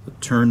 the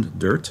turned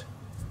dirt,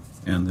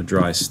 and the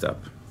dry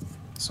step.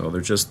 So they're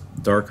just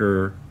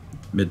darker,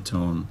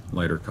 mid-tone,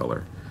 lighter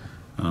color.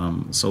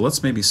 So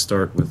let's maybe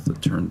start with the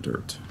turned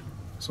dirt.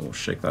 So we'll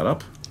shake that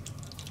up.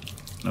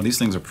 Now these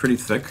things are pretty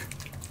thick.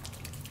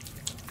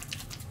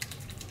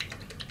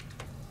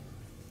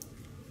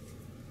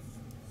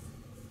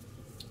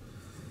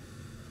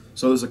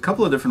 So there's a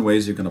couple of different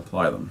ways you can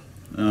apply them.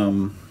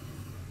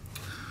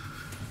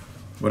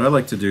 What I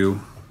like to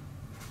do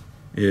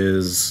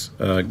is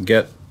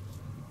get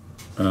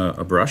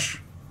a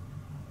brush,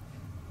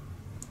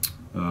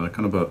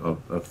 kind of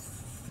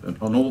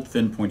an old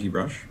thin pointy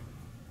brush,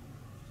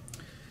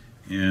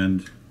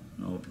 and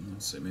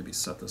let's say maybe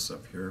set this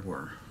up here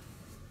where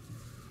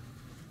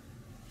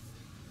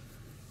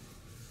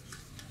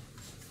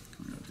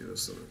I'm going to do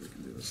this so that we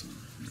can do this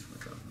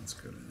like that. That's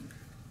good, I think.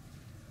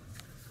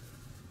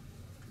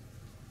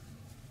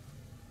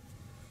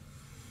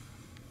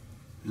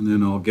 And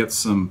then I'll get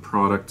some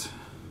product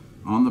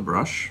on the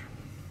brush.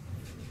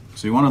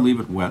 So you want to leave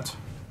it wet,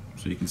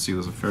 so you can see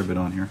there's a fair bit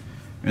on here.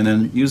 And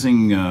then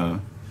using,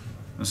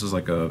 this is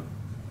like a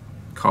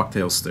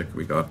cocktail stick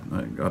we got.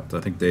 I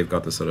think Dave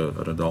got this at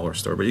a dollar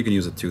store, but you can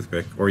use a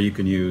toothpick, or you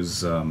can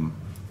use your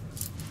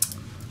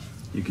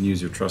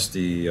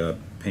trusty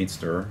paint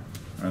stirrer.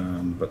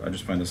 But I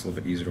just find this a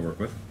little bit easier to work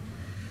with.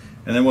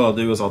 And then what I'll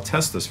do is I'll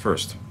test this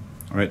first.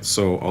 All right,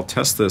 so I'll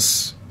test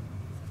this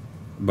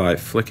by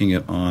flicking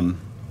it on.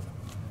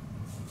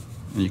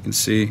 And you can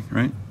see,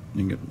 right?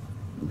 You can get,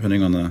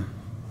 depending on the.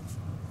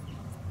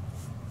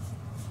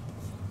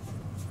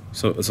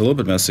 So it's a little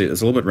bit messy.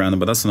 It's a little bit random,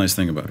 but that's the nice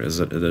thing about it, is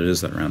that it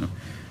is that random.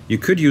 You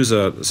could use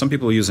some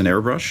people use an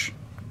airbrush,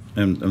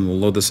 and we'll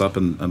load this up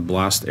and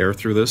blast air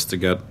through this to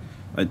get.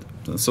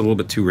 That's a little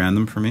bit too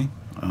random for me.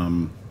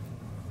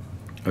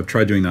 I've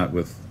tried doing that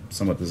with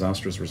somewhat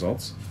disastrous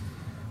results.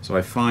 So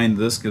I find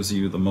this gives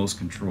you the most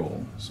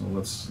control. So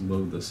let's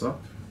load this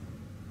up.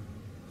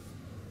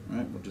 All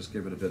right, we'll just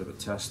give it a bit of a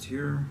test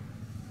here,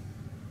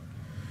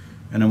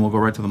 and then we'll go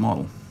right to the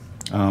model.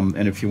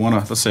 And if you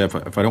want to, let's say if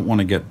I don't want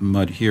to get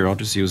mud here, I'll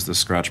just use the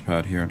scratch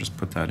pad here and just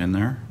put that in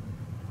there,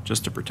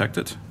 just to protect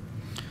it.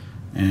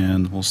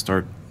 And we'll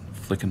start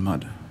flicking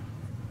mud.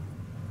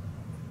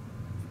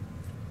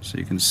 So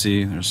you can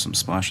see there's some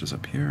splashes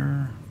up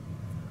here.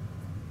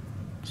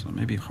 So it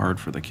may be hard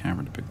for the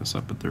camera to pick this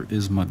up, but there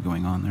is mud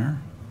going on there.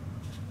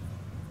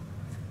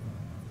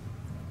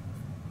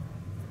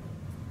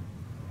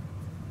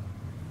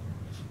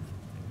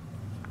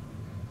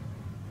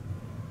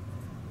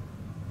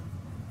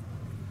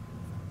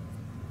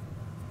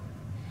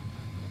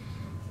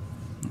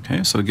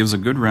 Okay, so it gives a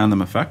good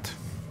random effect.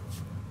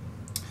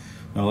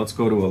 Now let's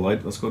go to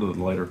let's go to the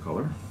lighter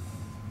color.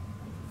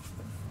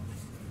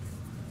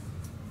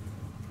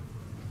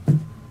 We'll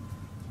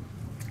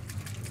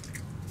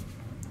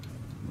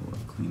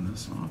clean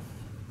this off.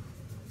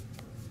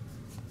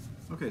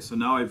 Okay, so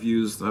now I've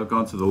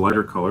gone to the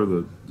lighter color,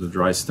 the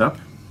dry step.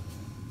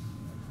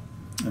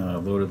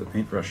 Loaded the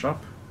paintbrush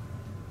up.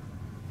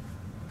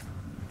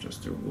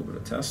 Just do a little bit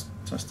of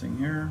testing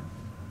here.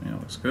 Yeah,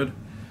 looks good.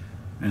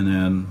 And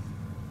then,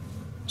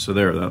 so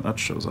there, that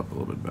shows up a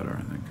little bit better,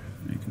 I think.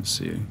 You can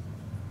see. And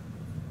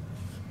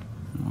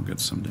we'll get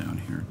some down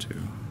here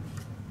too.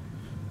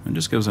 And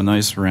just gives a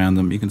nice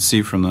random, you can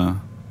see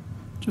from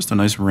just a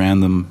nice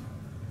random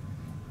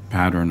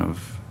pattern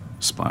of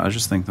splash. I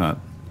just think that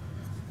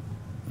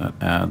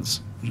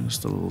adds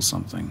just a little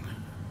something.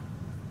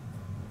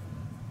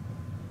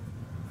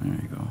 There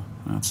you go.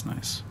 That's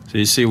nice. So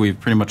you see we've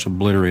pretty much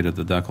obliterated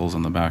the decals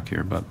on the back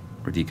here, or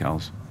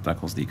decals,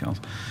 decals.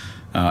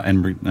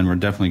 And we're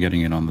definitely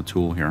getting it on the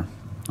tool here.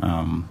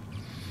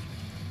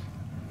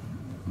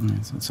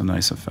 It's a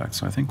nice effect,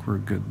 so I think we're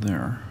good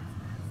there.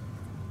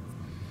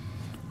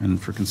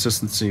 And for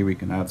consistency, we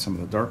can add some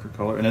of the darker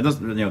color. And it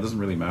doesn't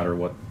really matter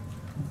what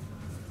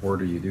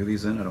order you do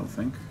these in, I don't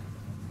think.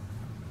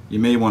 You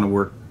may want to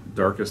work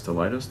darkest to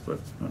lightest, but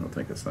I don't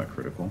think it's that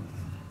critical.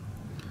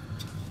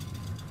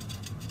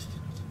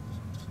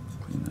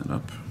 Clean that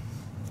up.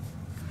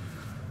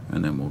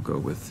 And then we'll go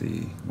with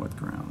the wet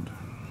ground.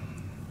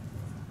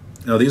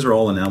 Now these are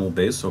all enamel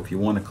based, so if you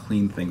want to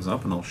clean things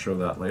up, and I'll show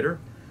that later,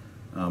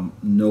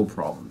 no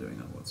problem doing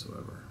that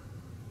whatsoever.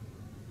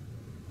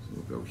 So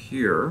we'll go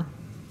here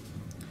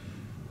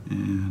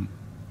and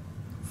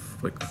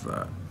flick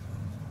that.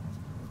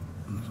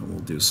 So we'll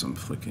do some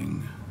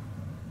flicking.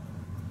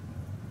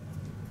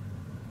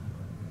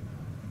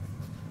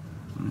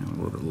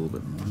 I'll load it a little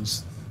bit more.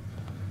 For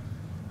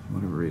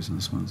whatever reason,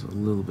 this one's a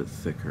little bit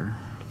thicker.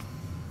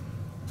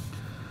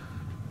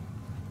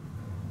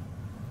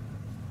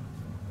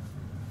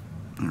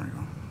 There we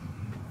go.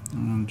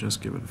 And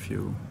just give it a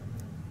few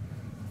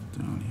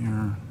down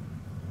here.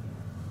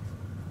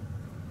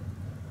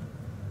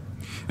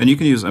 And you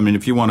can use, I mean,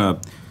 if you want to,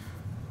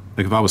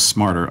 like if I was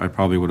smarter, I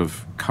probably would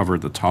have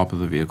covered the top of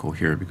the vehicle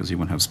here because you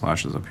wouldn't have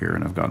splashes up here,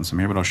 and I've gotten some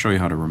here, but I'll show you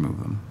how to remove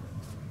them.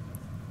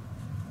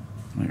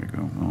 There you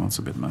go. Well, that's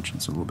a bit much.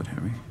 It's a little bit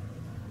heavy.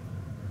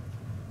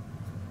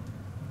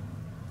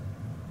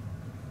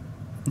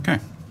 Okay.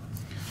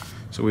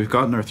 So we've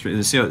gotten our three.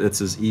 You see how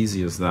it's as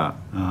easy as that.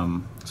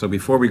 So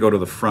before we go to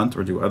the front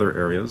or do other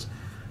areas,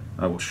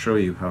 I will show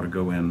you how to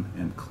go in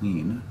and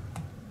clean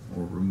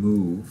or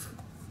remove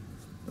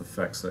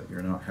effects that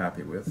you're not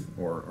happy with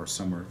or are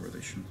somewhere where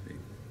they shouldn't be.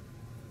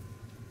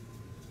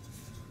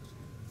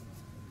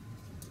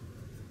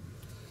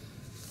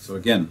 So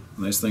again,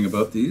 the nice thing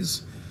about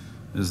these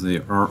is they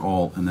are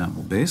all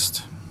enamel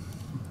based.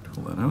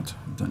 Pull that out.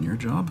 I've done your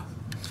job.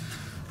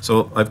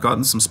 So I've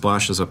gotten some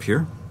splashes up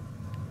here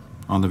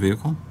on the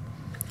vehicle.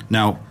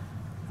 Now,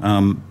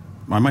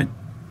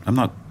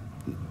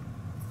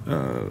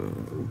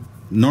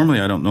 normally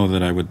I don't know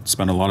that I would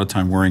spend a lot of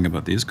time worrying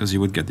about these because you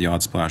would get the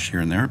odd splash here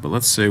and there, but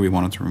let's say we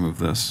wanted to remove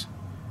this.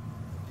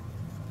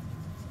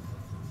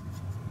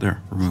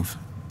 There, remove.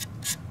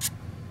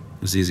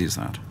 As easy as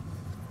that,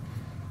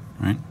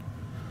 right?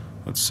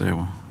 Let's say,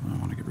 well, I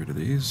want to get rid of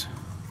these.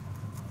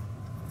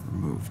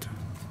 Removed,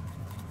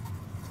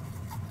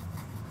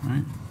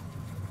 right?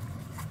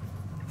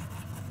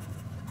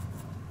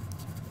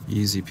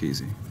 Easy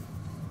peasy.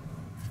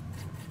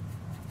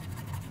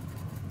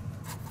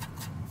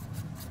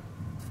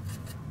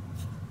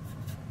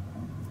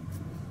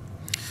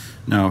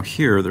 Now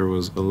here there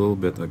was a little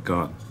bit that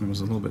it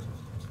was a little bit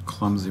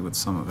clumsy with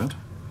some of it.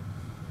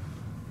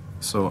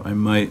 So I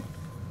might,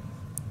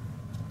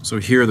 so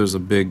here there's a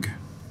big,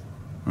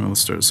 well,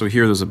 let's start, so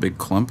here there's a big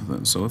clump,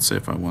 so let's say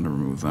if I want to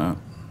remove that.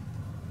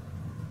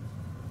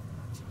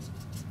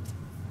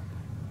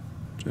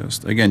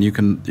 Just, again,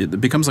 it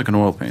becomes like an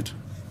oil paint,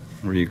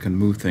 where you can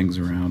move things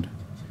around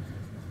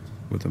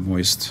with a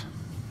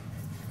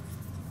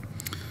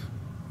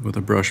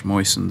brush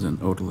moistened in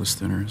odorless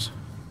thinners.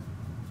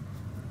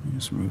 You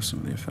just remove some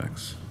of the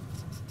effects.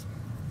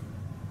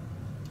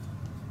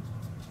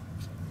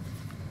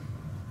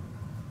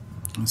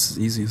 It's as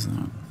easy as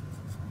that.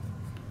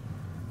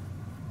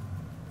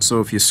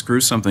 So if you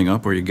screw something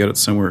up or you get it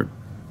somewhere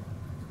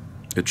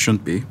it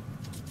shouldn't be,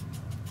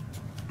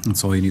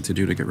 that's all you need to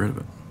do to get rid of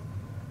it.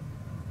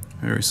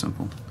 Very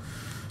simple.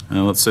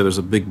 Now let's say there's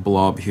a big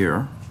blob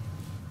here.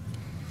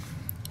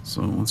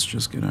 So let's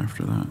just get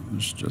after that.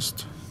 Let's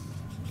just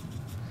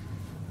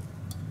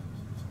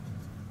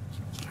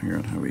figure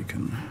out how we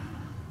can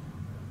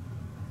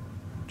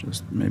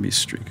just maybe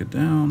streak it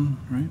down,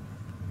 right?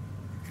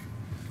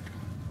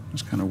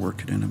 Just kind of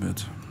work it in a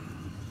bit.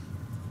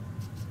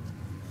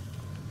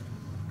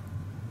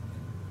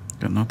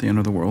 Again, not the end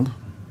of the world.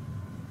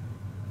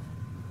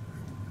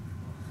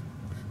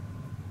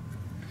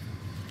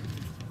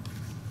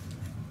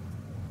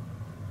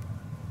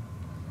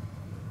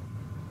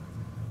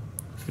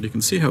 But you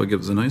can see how it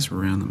gives a nice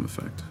random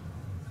effect,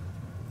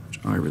 which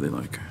I really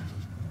like.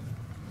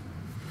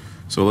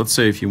 So let's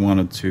say if you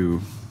wanted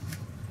to,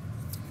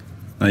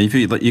 now you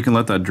can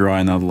let that dry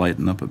and that'll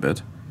lighten up a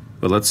bit.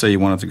 But let's say you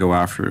wanted to go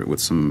after it with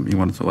some, you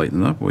wanted to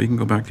lighten it up, well, you can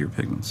go back to your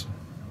pigments.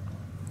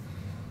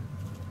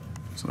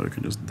 So I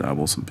can just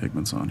dabble some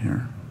pigments on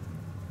here,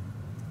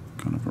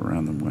 kind of a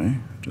random way,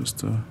 just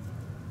to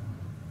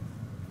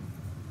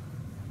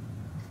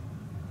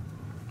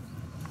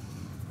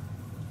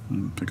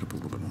and pick up a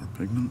little bit more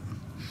pigment.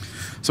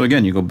 So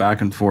again, you go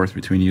back and forth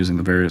between using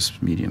the various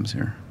mediums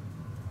here.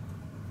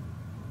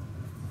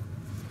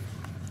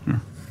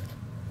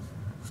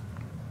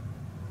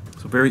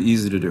 So very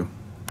easy to do.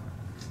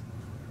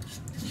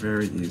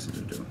 Very easy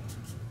to do.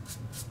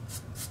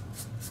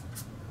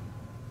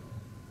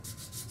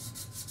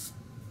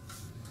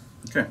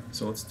 Okay,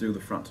 so let's do the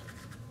front.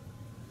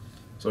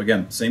 So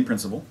again, same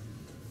principle,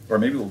 or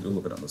maybe we'll do a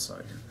little bit on the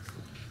side here.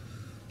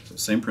 So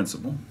same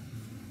principle.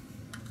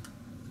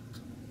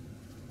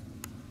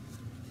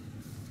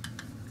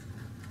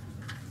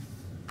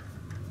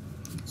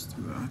 Let's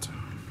do that.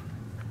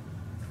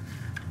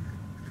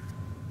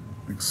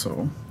 Like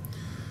so.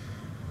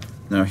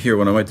 Now here,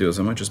 what I might do is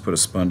I might just put a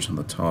sponge on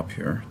the top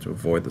here to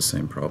avoid the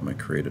same problem I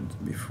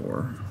created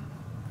before.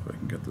 If I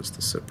can get this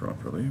to sit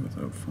properly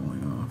without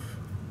falling off.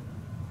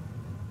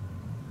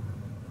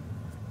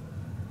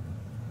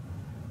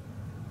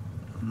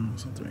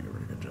 It's not doing a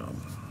very good job.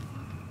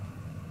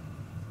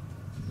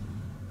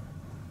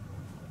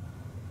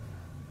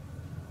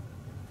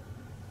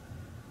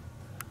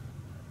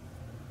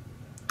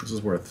 This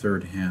is where a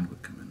third hand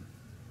would come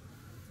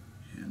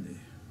in handy.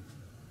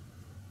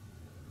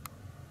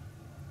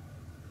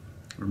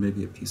 Or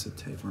maybe a piece of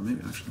tape, or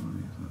maybe actually let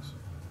me use this.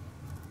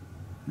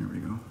 There we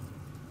go.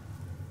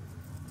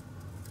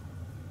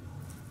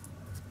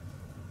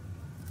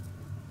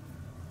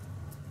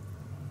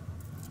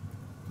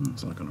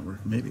 It's not going to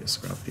work. Maybe a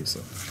scrap piece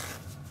of.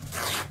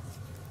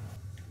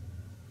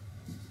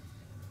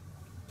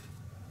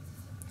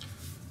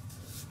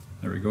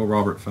 There we go.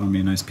 Robert found me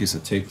a nice piece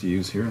of tape to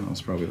use here. That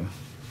was probably the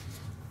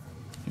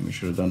thing we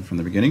should have done from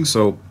the beginning.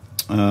 So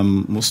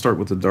we'll start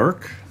with the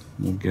dark.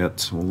 We'll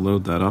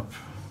load that up.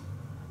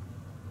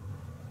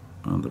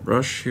 on the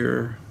brush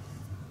here.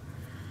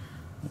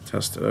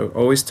 Test it out.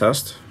 Always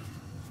test.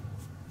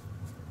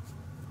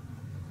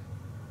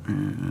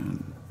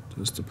 And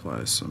just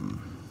apply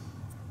some.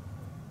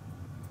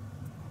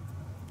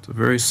 It's a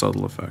very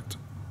subtle effect.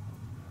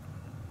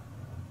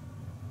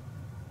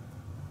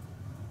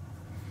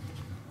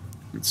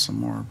 Get some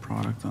more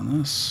product on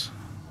this.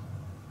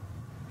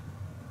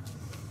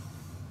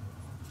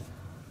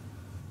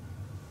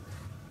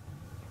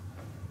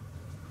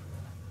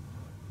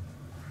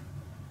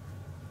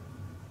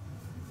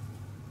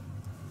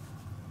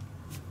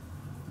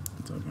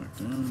 Put that back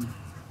down.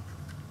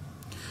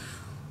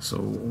 So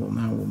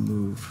now we'll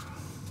move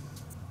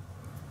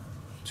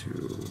to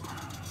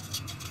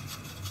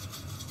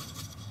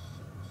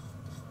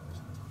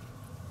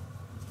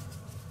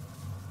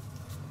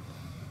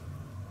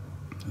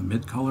the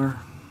mid color.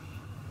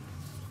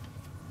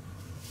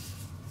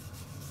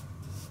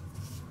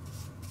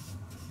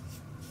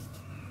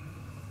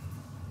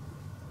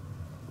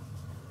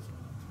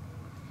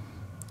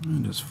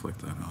 And just flick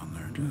that on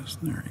there.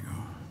 There you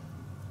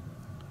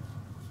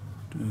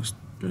go.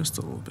 Just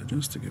a little bit,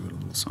 just to give it a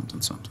little something,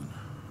 something.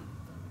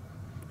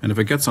 And if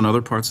it gets on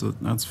other parts of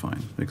it, that's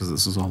fine, because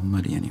this is all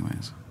muddy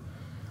anyways.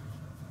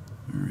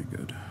 Very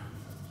good.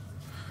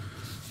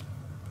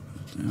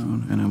 Put it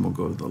down, and then we'll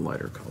go to the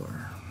lighter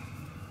color,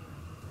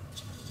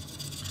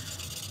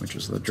 which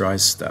is the dry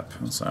step.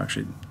 It's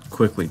actually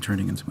quickly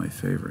turning into my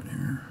favorite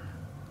here,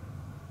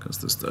 because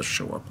this does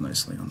show up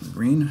nicely on the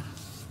green.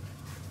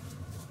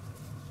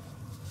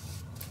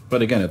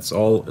 But again, it's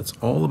all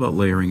about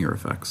layering your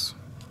effects.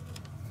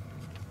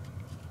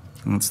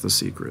 And that's the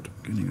secret,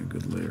 getting a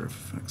good layer of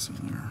effects in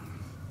there.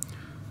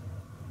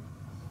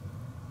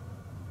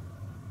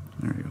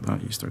 There you go,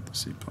 that you start to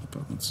see pop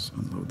up. Let's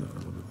unload that a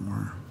little bit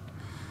more.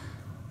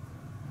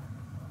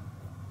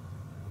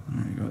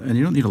 There you go, and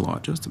you don't need a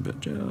lot, just a bit,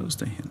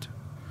 just a hint.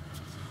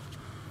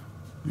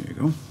 There you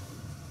go.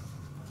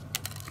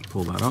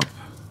 Pull that up.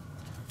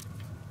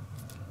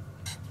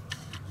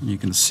 And you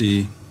can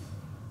see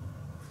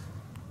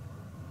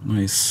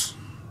nice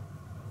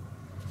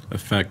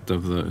effect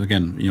of the,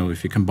 again, you know,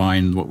 if you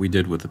combine what we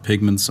did with the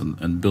pigments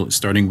and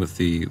starting with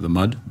the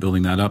mud,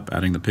 building that up,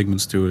 adding the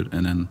pigments to it,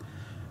 and then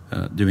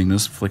doing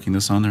this, flicking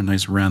this on there,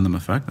 nice random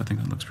effect. I think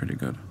that looks pretty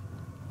good.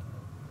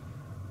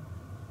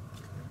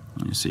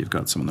 And you see you've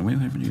got some in the way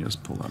there, but you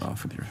just pull that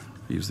off with your,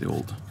 use the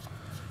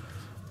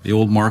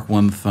old Mark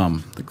I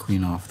thumb to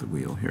clean off the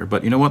wheel here.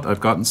 But you know what? I've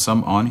gotten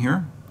some on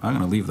here. I'm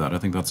going to leave that. I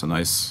think that's a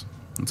nice,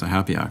 it's a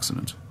happy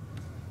accident,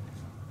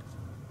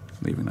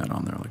 leaving that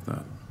on there like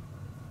that.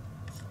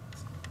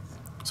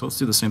 So let's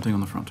do the same thing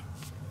on the front.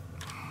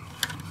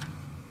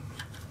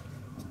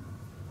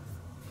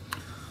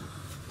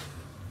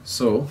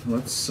 So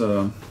let's,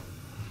 and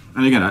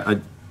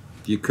again,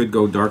 you could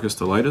go darkest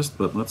to lightest,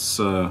 but let's,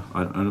 I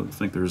don't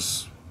think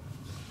there's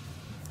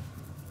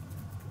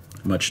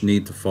much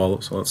need to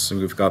follow. So let's see,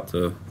 we've got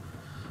the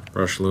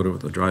brush loaded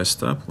with the dry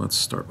step. Let's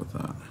start with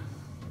that.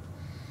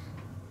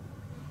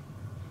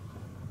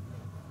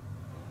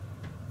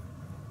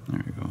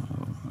 There you go.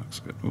 Oh, that's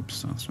good.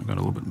 Oops, we got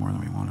a little bit more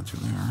than we wanted to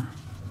there.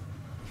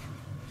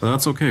 But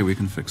that's okay, we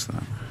can fix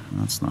that.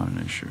 That's not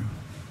an issue.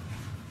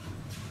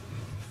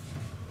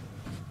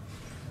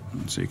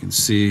 And so you can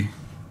see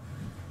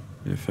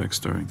the effect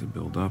starting to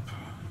build up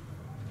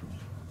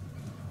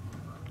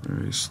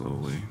very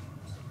slowly,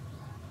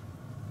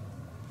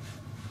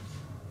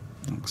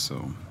 like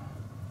so.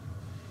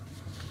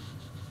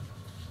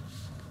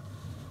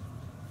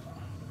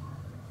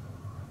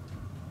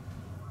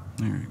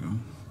 There you go.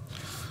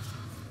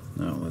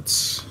 Now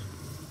let's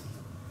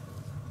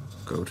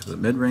go to the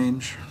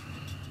mid-range.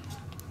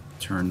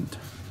 Turn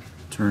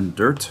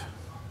dirt,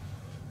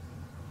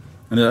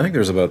 and I think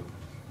there's about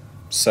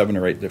 7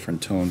 or 8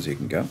 different tones you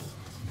can get.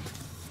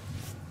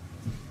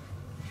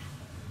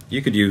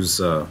 You could use,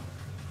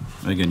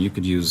 again, you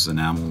could use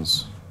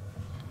enamels.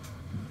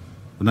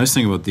 The nice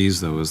thing about these,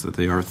 though, is that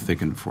they are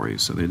thickened for you,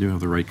 so they do have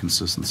the right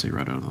consistency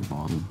right out of the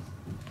bottle.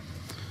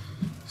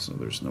 So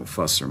there's no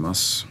fuss or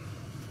muss.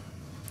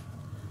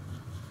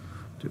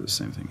 Do the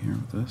same thing here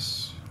with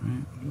this,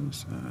 right?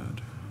 Just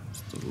add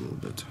just a little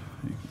bit.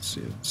 You can see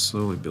it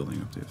slowly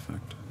building up the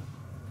effect.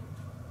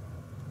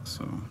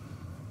 So,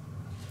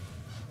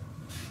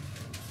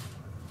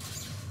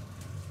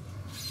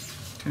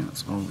 okay,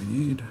 that's all we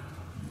need. A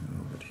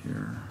little bit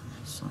here,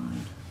 side,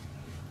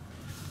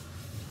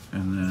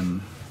 and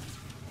then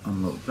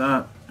unload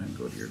that and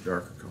go to your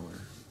darker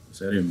color.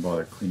 So I didn't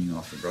bother cleaning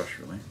off the brush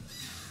really.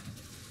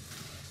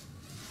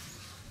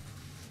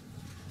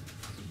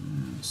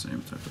 And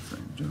same type of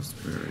thing, just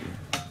very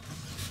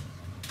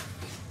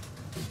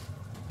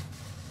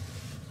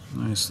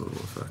nice little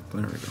effect.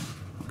 There we go,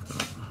 like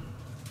that.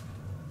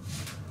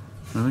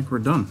 I think we're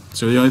done.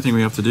 So the only thing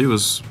we have to do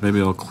is maybe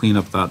I'll clean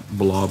up that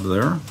blob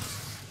there,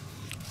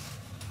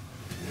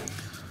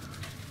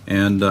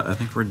 and I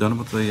think we're done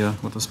with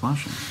the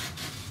splashing.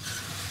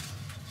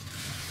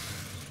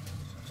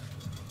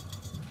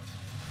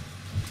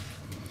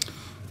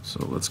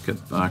 So let's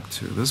get back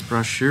to this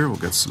brush here. We'll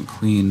get some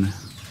clean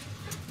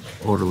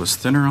odorless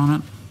thinner on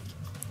it.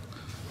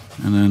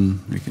 And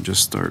then we can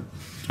just start.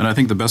 And I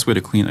think the best way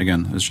to clean,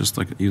 again, is just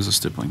like use a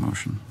stippling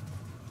motion.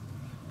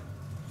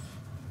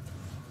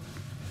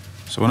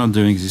 So what I'm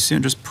doing is, you see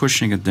I'm just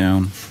pushing it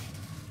down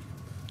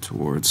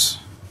towards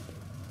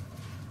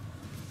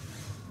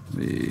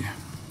the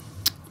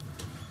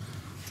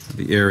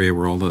area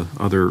where all the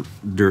other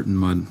dirt and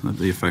mud,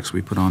 the effects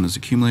we put on, is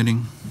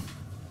accumulating.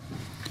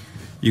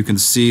 You can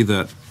see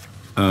that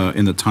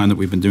in the time that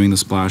we've been doing the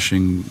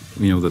splashing,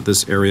 you know, that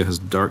this area has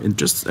darkened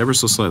just ever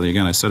so slightly.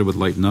 Again, I said it would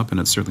lighten up,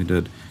 and it certainly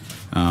did.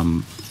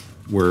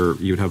 Where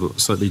you'd have a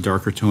slightly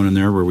darker tone in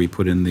there where we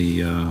put in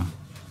the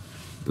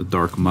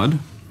dark mud.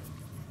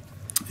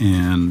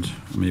 And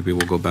maybe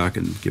we'll go back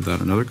and give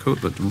that another coat,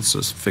 but let's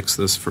just fix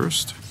this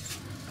first.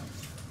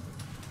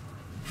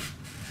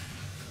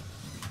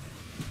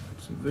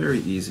 It's very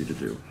easy to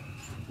do.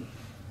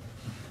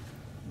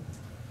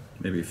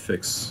 Maybe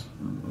fix,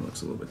 it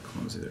looks a little bit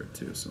clumsy there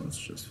too, so let's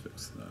just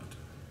fix that.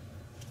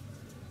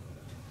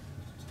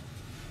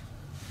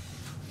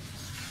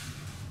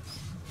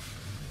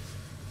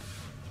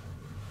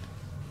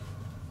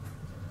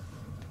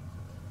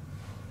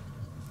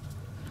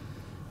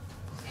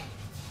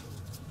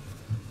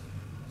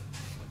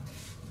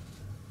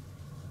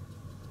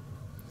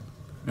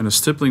 And a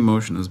stippling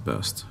motion is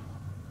best,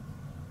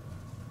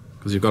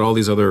 because you've got all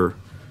these other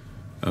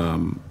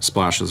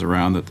splashes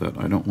around it that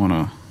I don't want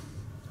to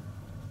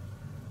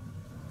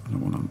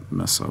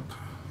mess up.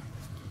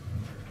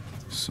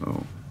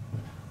 So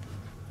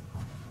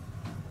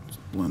let's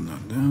blend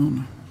that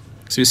down.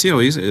 So you see how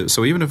easy it is?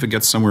 So even if it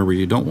gets somewhere where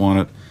you don't want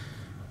it,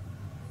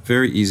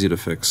 very easy to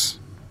fix.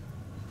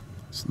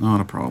 It's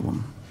not a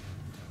problem.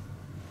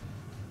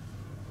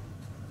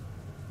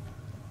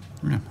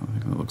 Yeah, I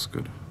think that looks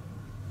good.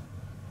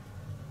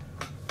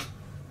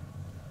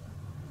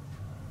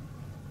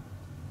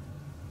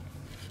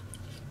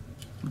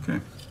 Okay.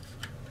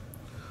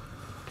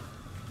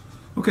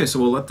 Okay, so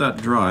we'll let that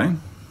dry.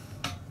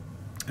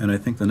 And I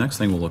think the next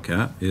thing we'll look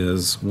at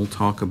is we'll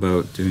talk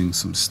about doing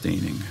some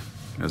staining,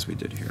 as we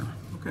did here.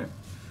 Okay.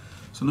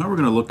 So now we're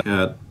going to look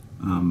at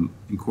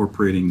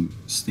incorporating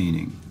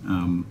staining.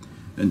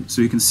 And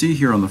so you can see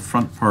here on the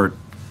front part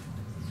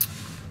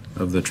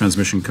of the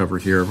transmission cover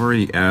here, I've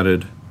already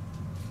added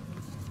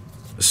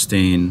a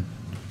stain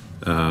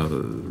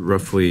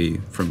roughly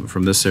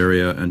from this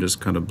area and just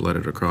kind of bled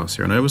it across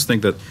here. And I always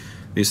think that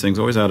these things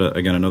always add,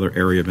 again, another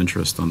area of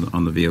interest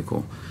on the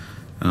vehicle.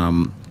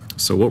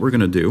 So what we're going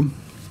to do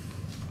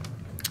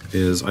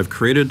is I've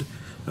created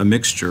a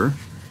mixture,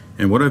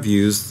 and what I've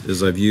used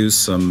is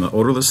some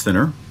odorless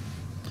thinner.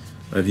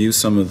 I've used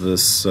some of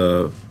this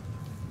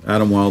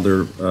Adam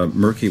Wilder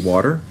murky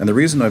water, and the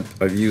reason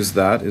I've used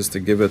that is to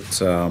give it.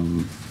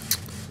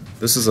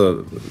 This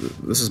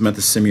is meant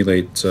to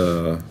simulate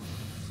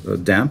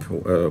damp,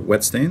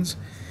 wet stains.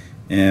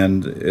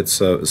 And it's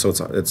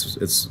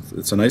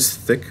a nice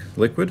thick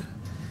liquid,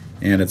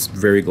 and it's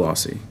very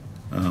glossy.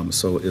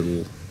 So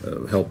it'll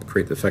help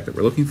create the effect that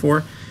we're looking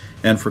for.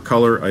 And for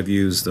color, I've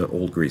used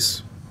old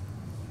grease.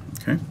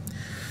 Okay,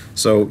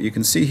 so you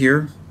can see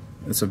here,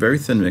 it's a very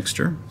thin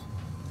mixture.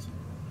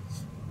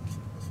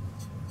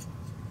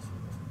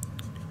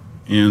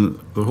 And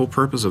the whole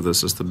purpose of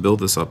this is to build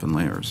this up in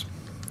layers.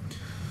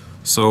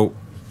 So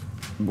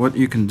what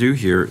you can do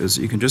here is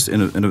you can just,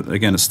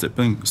 again, a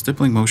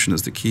stippling motion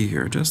is the key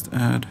here. Just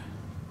kind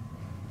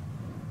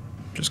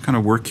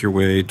of work your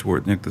way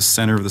toward the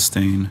center of the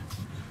stain,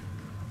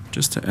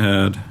 just to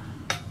add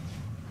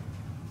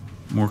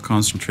more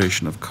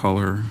concentration of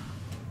color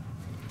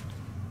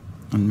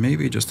and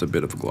maybe just a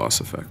bit of a gloss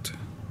effect.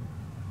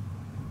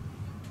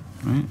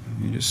 Right?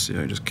 You just see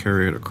I just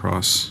carry it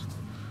across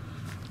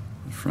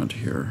the front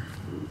here.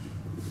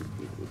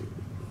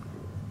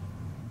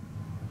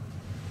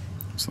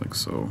 Like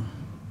so,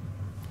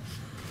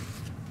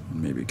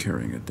 and maybe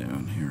carrying it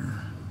down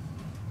here.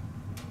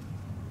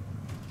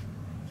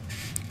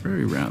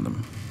 Very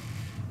random.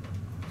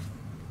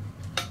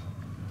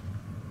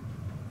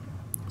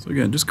 So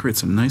again, just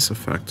creates a nice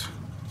effect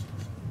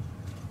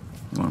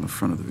along the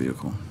front of the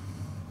vehicle.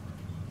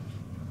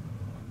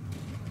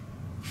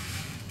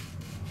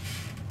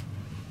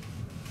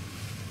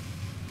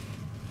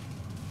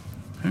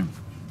 Okay,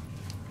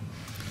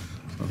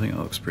 so I think that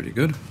looks pretty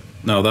good.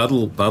 Now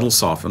that'll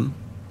soften.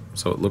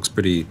 So it looks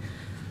pretty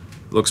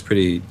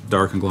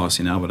dark and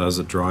glossy now, but as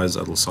it dries,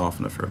 that'll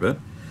soften it for a bit.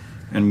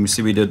 And you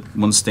see we did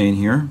one stain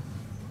here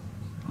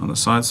on the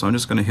side, so I'm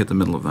just going to hit the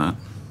middle of that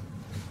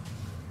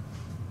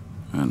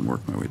and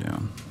work my way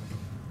down,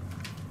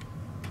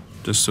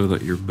 just so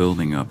that you're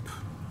building up.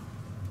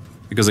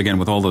 Because again,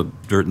 with all the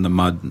dirt and the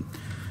mud,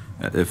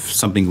 if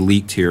something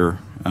leaked here,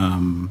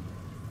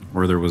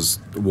 or there was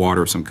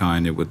water of some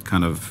kind, it would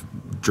kind of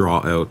draw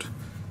out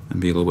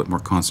and be a little bit more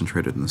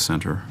concentrated in the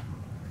center.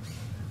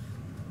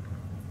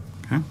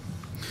 Okay,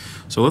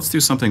 so let's do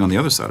something on the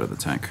other side of the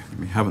tank that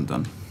we haven't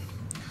done.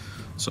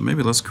 So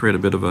maybe let's create a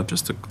bit of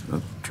just a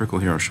trickle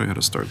here. I'll show you how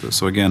to start this.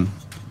 So again,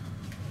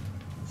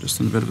 just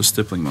in a bit of a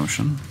stippling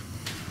motion.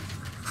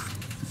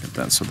 Get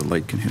that so the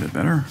light can hit it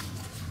better.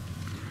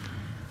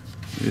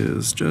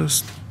 is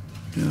just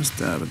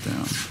dab it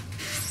down.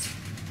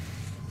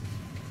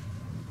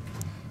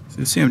 So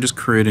you see I'm just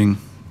creating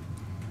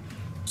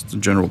just a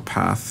general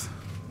path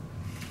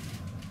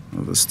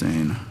of the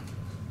stain.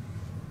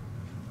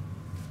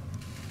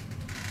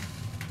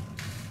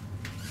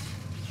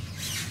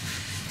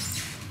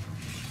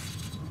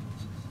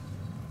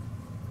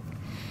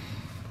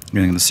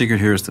 Again, the secret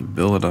here is to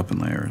build it up in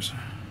layers.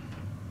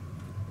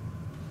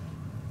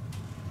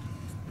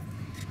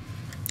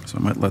 So I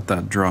might let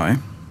that dry,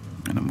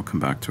 and then we'll come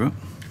back to it.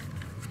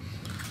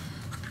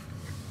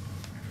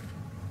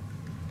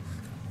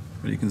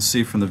 But you can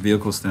see from the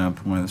vehicle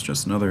standpoint, it's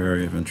just another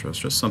area of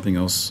interest, just something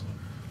else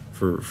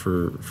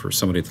for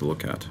somebody to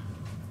look at.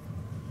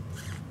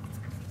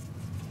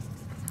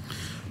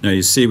 Now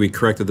you see we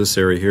corrected this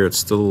area here. It's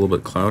still a little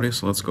bit cloudy,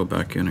 so let's go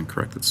back in and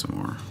correct it some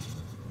more.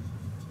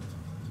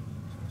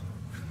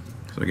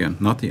 So again,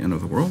 not the end of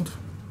the world.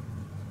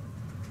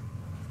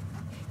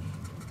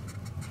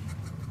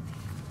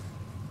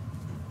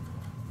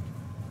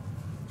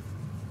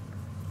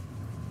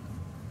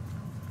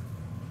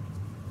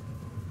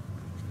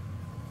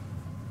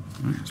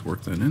 All right, let's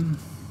work that in.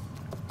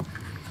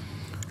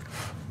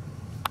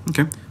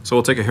 Okay, so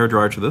we'll take a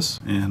hairdryer to this,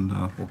 and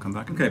we'll come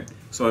back. Okay,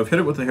 so I've hit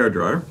it with the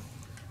hairdryer,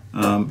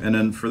 and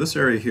then for this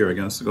area here,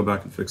 again, let's go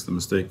back and fix the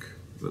mistake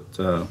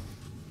that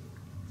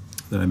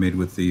I made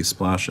with the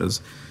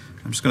splashes.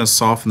 I'm just going to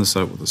soften this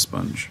out with a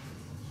sponge.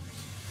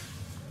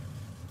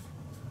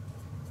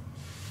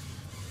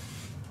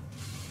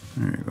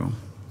 There you go.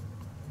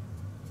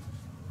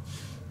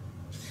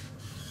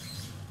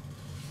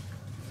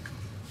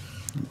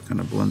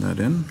 Kind of blend that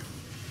in.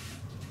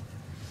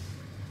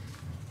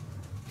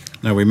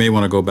 Now we may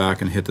want to go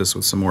back and hit this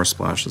with some more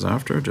splashes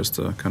after, just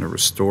to kind of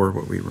restore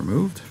what we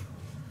removed.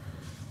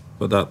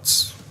 But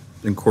that's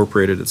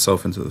incorporated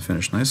itself into the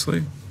finish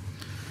nicely.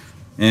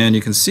 And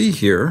you can see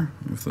here,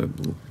 if the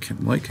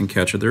light can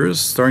catch it, there is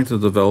starting to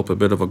develop a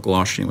bit of a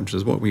gloss sheen, which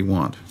is what we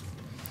want.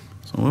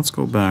 So let's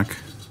go back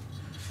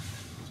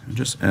and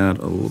just add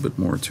a little bit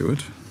more to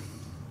it.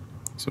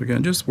 So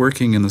again, just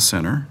working in the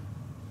center,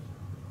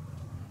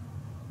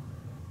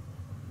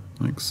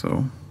 like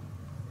so.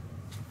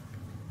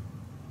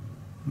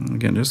 And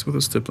again, just with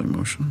a stippling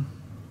motion.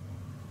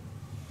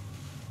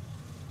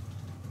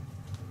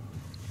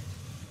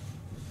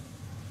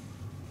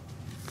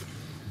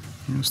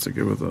 Just to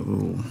give it a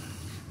little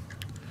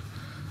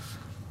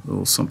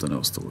something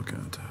else to look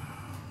at.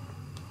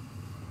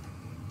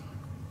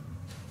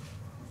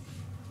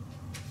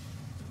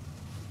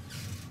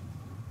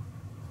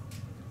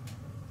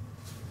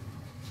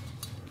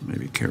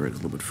 Maybe carry it a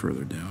little bit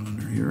further down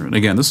under here. And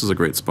again, this is a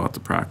great spot to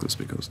practice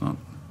because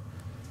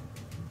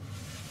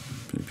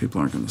people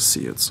aren't going to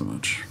see it so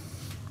much.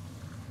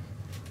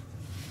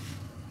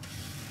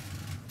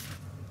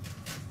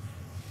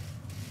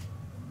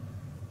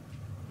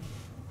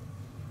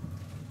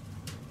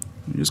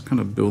 You're just kind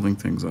of building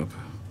things up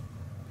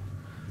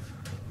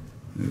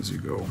as you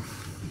go.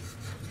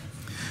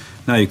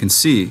 Now you can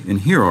see in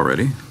here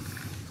already,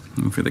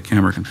 hopefully the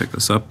camera can pick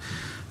this up,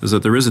 is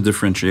that there is a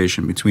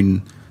differentiation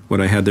between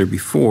what I had there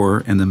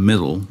before and the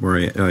middle,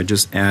 where I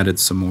just added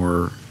some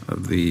more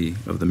of the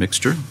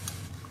mixture.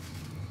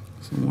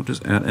 So we'll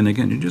just add, and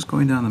again, you're just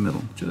going down the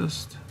middle.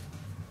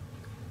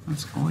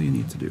 That's all you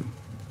need to do.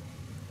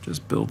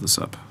 Just build this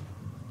up.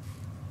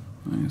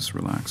 Nice,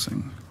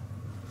 relaxing.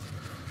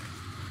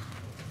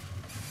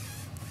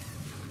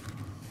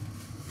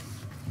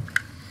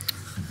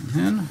 And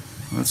then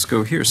let's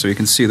go here. So you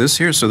can see this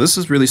here. So this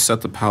has really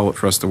set the palette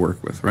for us to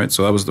work with, right?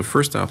 So that was the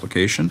first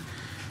application.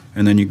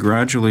 And then you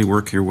gradually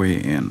work your way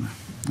in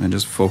and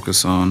just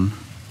focus on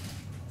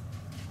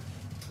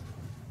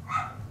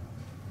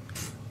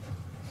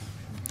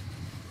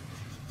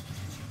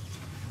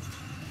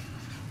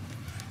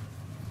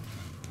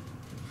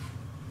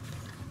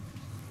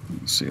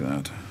see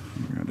that.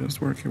 You're going to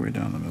just work your way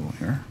down the middle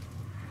here.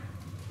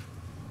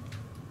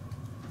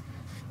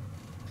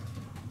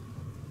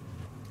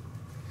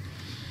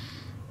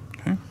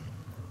 Okay.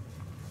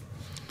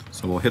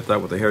 So we'll hit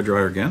that with the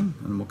hairdryer again,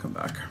 and we'll come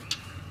back.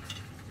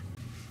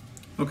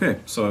 Okay,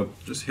 so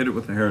I've just hit it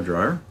with the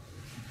hairdryer,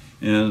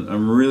 and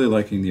I'm really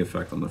liking the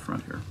effect on the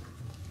front here.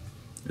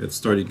 It's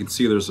starting. You can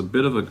see there's a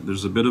bit of a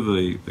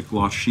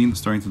gloss sheen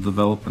starting to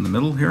develop in the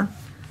middle here.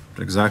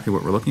 Exactly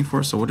what we're looking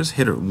for. So we'll just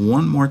hit it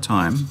one more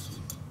time.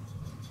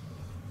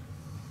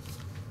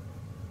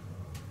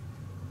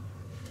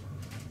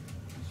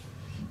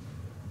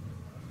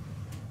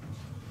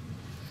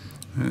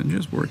 And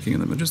just working in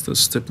the middle, just a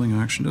stippling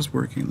action, just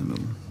working in the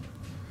middle.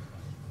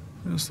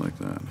 Just like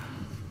that.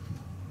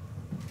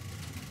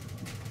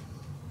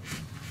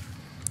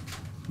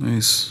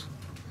 Nice,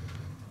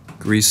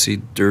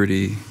 greasy,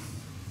 dirty.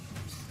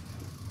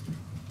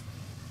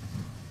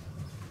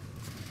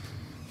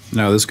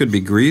 Now this could be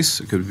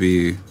grease, it could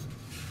be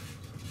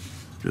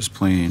just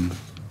plain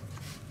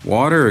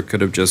water, it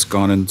could have just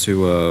gone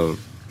into a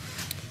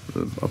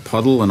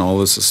puddle and all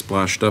this is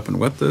splashed up and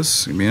wet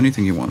this. It can be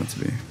anything you want it to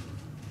be.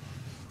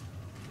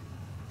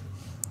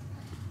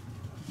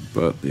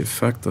 But the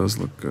effect does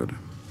look good.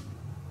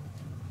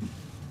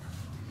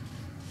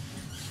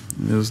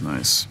 It is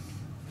nice.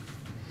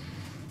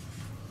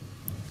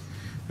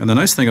 And the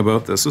nice thing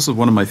about this is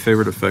one of my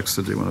favorite effects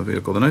to do on a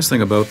vehicle. The nice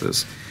thing about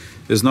this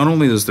is not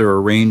only is there a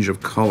range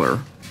of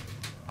color,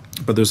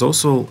 but there's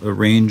also a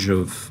range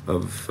of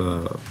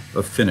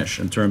finish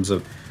in terms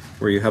of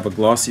where you have a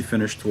glossy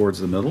finish towards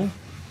the middle,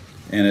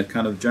 and it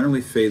kind of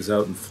generally fades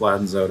out and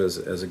flattens out as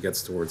it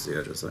gets towards the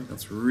edges. I think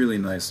that's really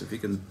nice. If you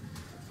can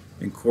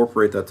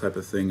incorporate that type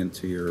of thing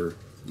into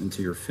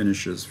your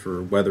finishes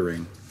for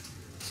weathering,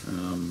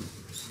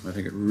 I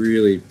think it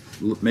really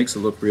makes it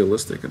look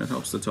realistic, and it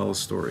helps to tell a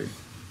story.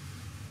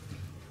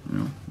 You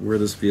know, where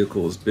this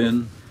vehicle has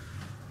been,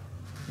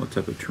 what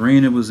type of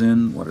terrain it was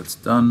in, what it's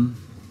done.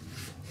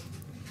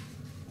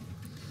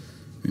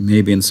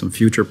 Maybe in some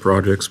future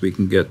projects we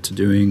can get to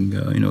doing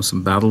you know,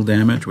 some battle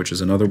damage, which is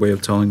another way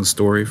of telling a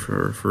story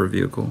for a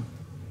vehicle.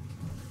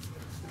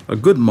 A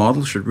good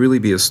model should really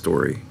be a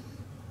story,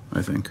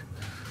 I think.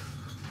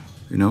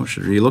 You know,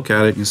 you look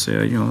at it and you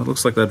say, you know, it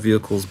looks like that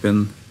vehicle's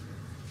been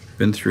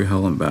through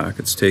hell and back.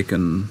 It's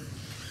taken,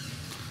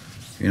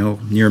 you know,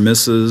 near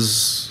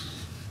misses,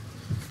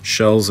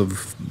 shells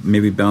have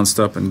maybe bounced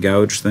up and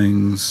gouged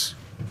things.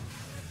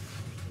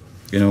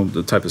 You know,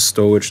 the type of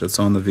stowage that's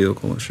on the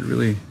vehicle. It should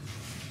really...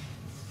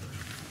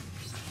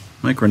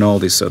 Mike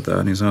Rinaldi said that,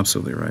 and he's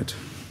absolutely right.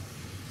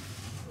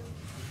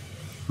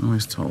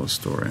 Always tell a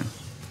story.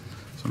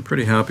 So I'm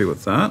pretty happy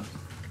with that.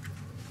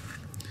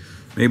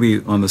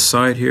 Maybe on the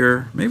side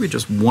here, maybe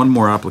just one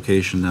more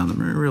application down the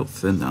middle, real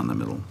thin down the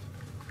middle.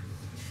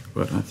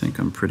 But I think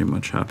I'm pretty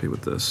much happy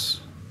with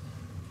this.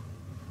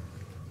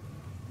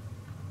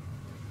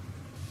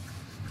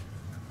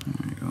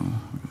 There you go,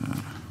 look at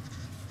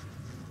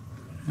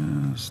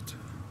that.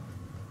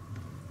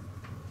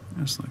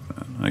 Just like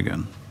that,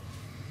 again.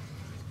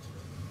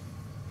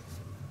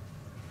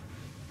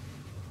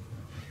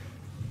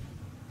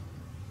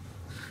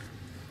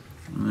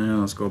 Now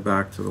let's go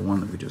back to the one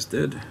that we just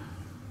did.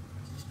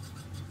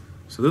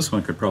 So this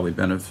one could probably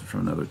benefit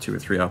from another 2 or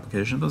 3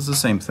 applications, but it's the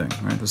same thing,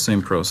 right? The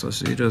same process.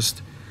 So you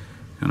just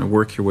kind of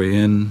work your way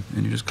in,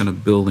 and you're just kind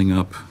of building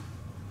up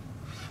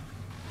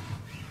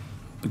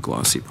the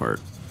glossy part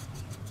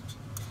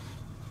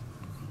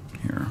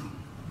here.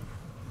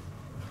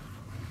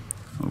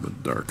 A little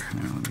bit dark.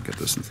 Now let me get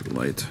this into the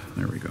light.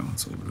 There we go.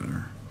 It's a little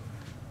better.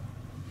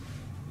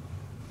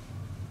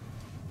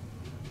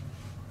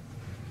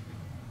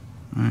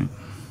 All right.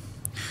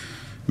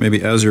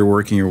 Maybe as you're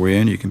working your way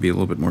in, you can be a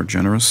little bit more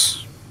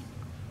generous.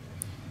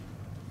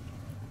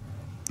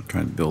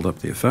 Try and build up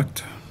the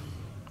effect.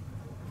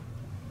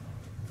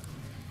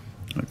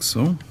 Like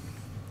so.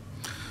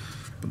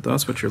 But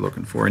that's what you're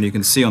looking for. And you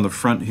can see on the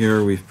front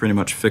here, we've pretty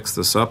much fixed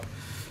this up.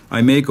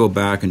 I may go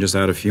back and just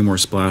add a few more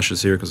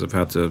splashes here because I've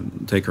had to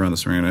take around the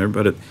surround,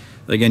 but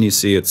again, you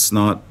see it's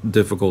not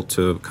difficult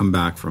to come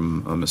back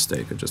from a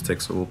mistake. It just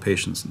takes a little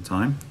patience and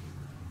time.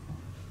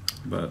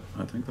 But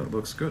I think that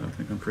looks good. I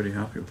think I'm pretty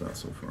happy with that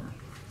so far.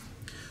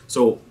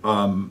 So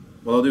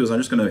what I'll do is I'm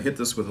just going to hit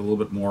this with a little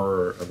bit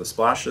more of the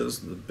splashes,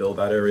 build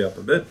that area up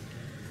a bit,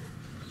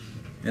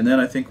 and then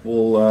I think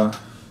we'll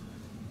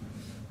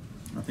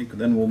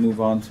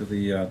move on to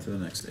the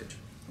next stage.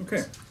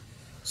 Okay.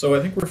 So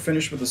I think we're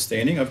finished with the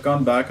staining. I've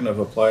gone back and I've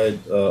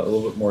applied a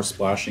little bit more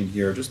splashing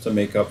here just to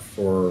make up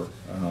for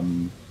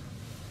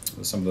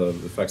some of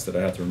the effects that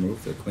I had to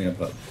remove to clean up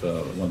that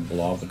one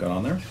blob that got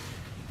on there.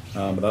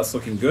 But that's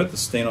looking good. The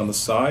stain on the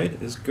side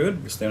is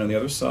good. The stain on the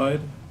other side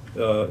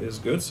is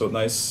good. So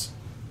nice,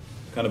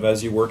 kind of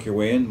as you work your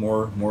way in,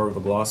 more of a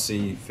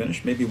glossy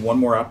finish. Maybe one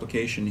more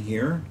application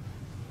here.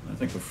 I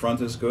think the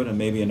front is good, and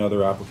maybe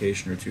another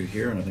application or 2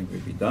 here, and I think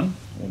we'd be done.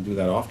 We'll do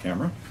that off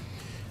camera.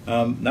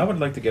 Now what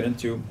I'd like to get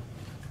into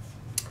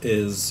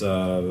is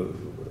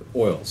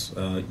oils.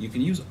 You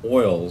can use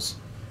oils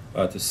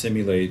to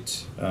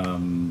simulate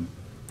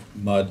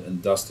mud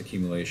and dust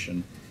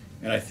accumulation,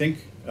 and I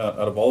think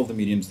out of all of the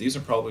mediums, these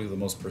are probably the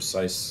most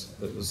precise.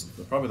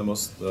 Probably the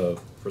most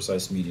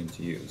precise medium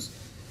to use,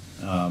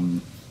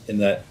 in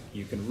that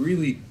you can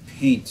really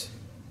paint.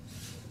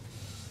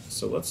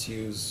 So let's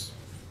use.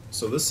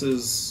 So this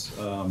is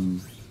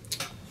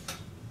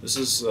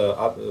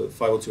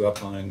 502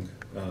 Upline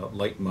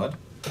light mud.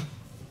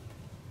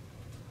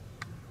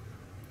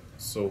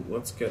 So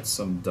let's get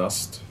some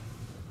dust,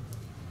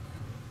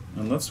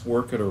 and let's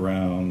work it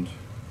around.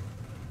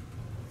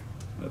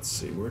 Let's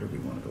see, where do we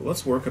want to go?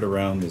 Let's work it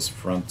around this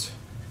front.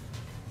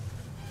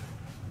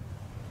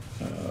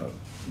 I'm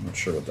not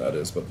sure what that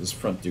is, but this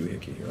front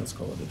doohickey here. Let's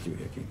call it a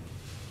doohickey.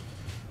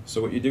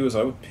 So what you do is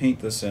I would paint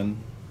this in,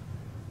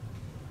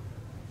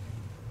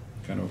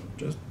 kind of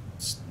just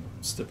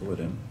stipple it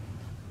in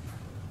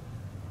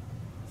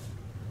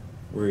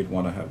where you'd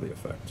want to have the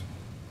effect.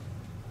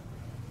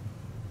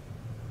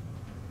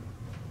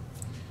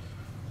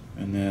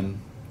 And then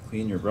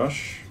clean your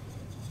brush.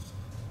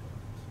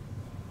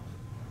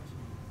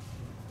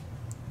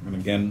 And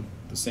again,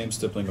 the same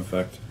stippling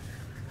effect.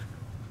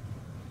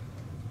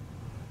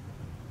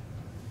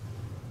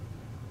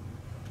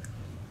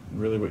 And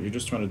really what you're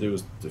just trying to do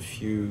is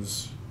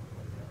diffuse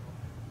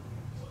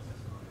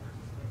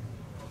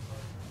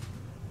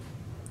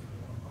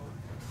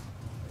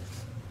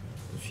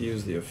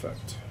diffuse the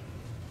effect.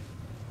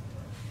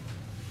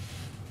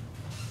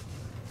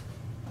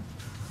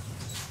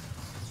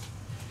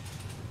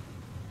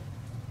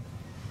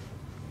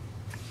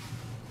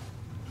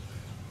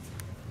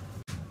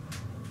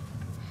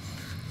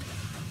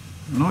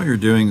 And all you're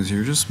doing is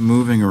you're just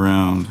moving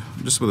around,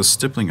 just with a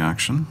stippling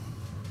action.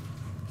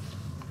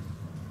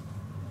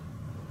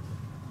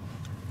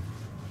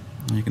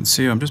 And you can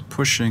see I'm just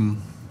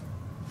pushing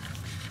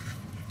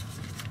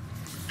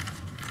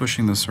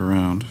this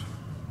around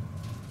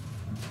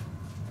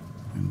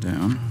and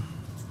down.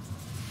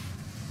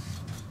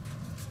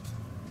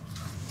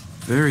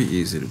 Very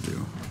easy to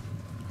do.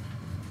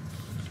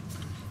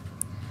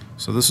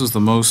 So this is the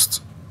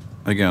most,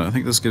 again, I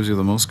think this gives you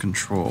the most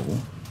control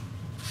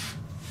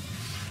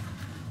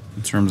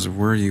in terms of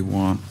where you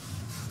want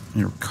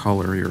your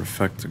color, your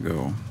effect to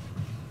go.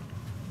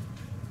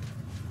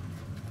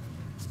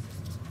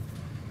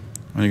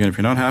 And again, if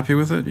you're not happy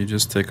with it, you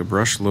just take a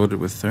brush loaded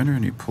with thinner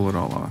and you pull it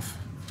all off.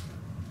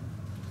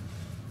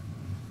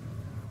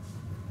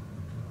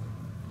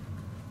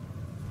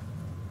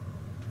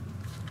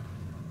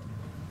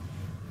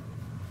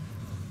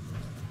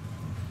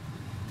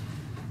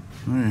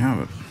 There you have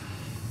it.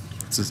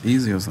 It's as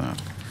easy as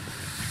that.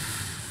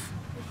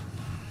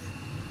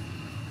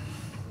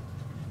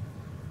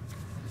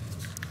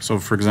 So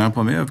for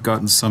example, I may have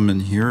gotten some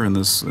in here in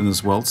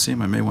this weld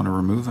seam. I may want to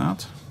remove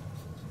that.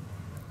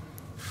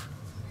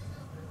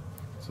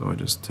 So I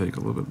just take a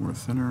little bit more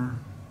thinner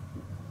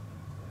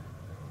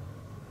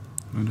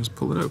and just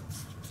pull it out.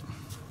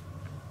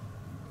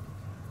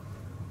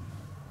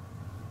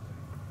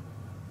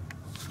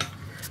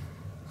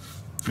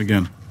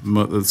 Again,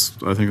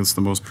 I think it's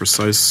the most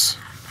precise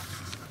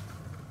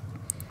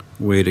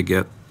way to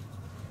get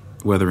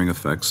weathering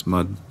effects,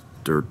 mud,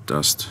 dirt,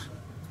 dust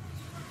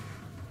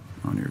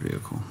on your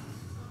vehicle.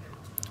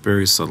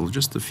 Very subtle,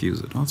 just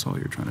diffuse it. That's all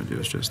you're trying to do,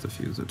 is just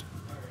diffuse it.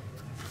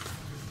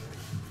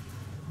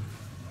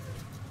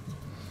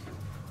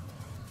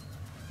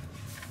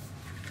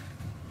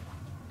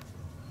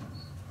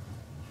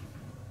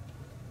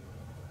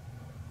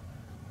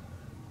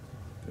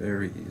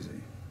 Very easy.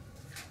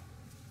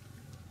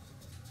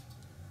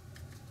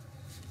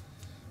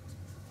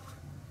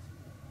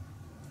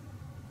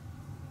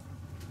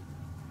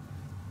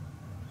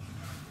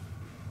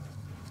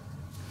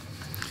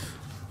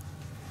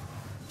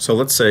 So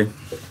let's say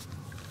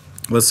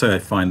I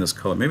find this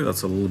color, maybe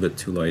that's a little bit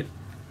too light.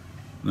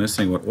 The nice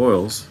thing about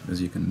oils is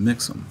you can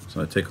mix them.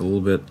 So I take a little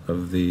bit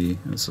of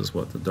this is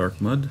what, the dark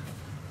mud?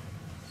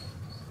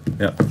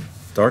 Yeah,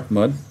 dark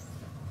mud,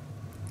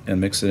 and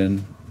mix it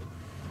in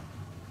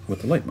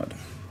with the light mud.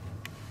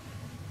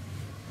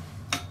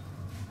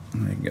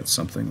 And I can get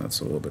something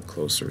that's a little bit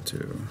closer to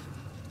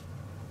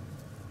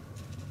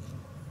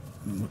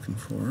what I'm looking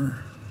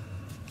for.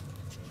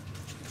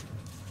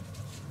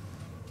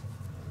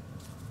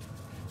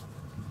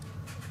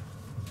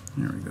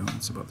 There we go,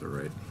 that's about the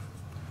right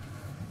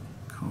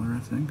color, I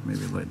think.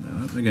 Maybe lighten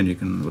that up. Again, you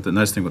can, the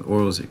nice thing with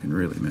oils, you can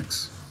really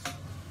mix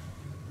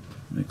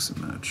and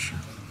match.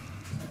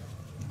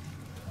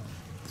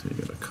 So you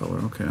get a color.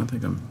 Okay, I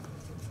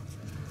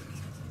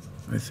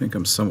think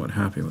I'm somewhat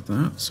happy with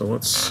that. So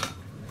let's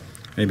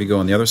maybe go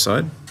on the other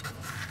side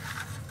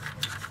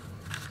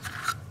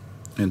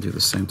and do the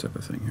same type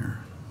of thing here.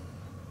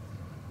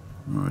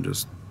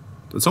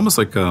 It's almost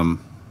like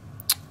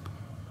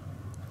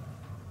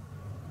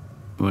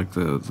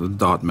the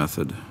dot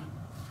method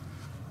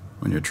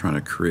when you're trying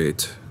to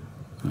create,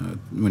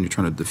 when you're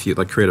trying to diffuse,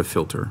 like create a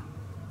filter.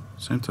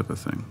 Same type of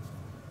thing.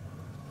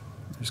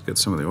 Just get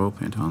some of the oil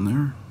paint on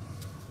there.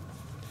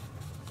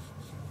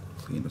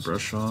 Clean the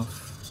brush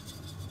off.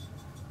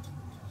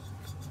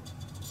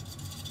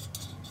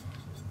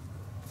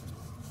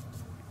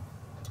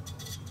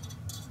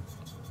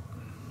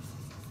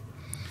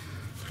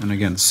 And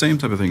again, same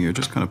type of thing, you're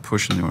just kind of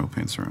pushing the oil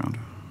paints around.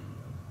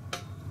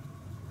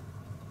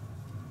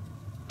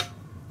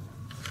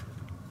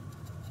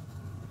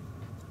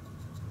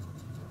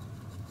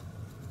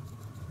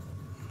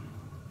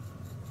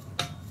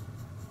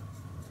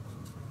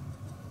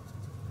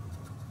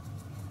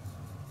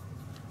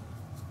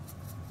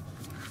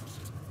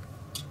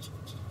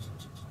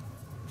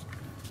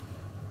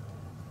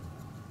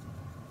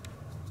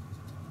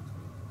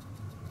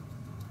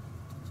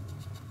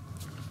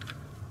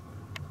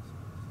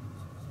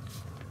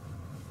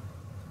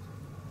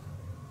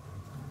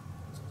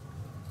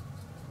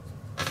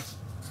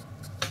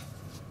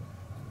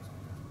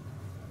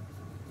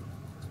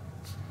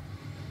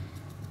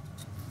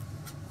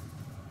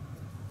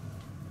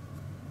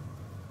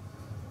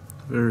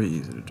 Very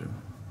easy to do.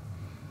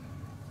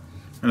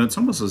 And it's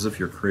almost as if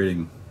you're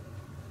creating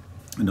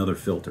another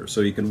filter.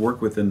 So you can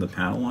work within the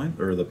panel line,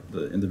 or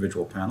the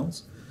individual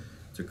panels,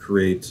 to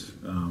create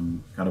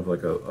kind of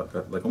like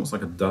almost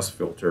like a dust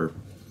filter,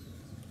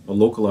 a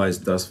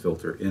localized dust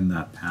filter in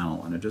that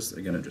panel. And it just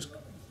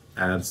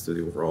adds to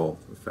the overall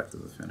effect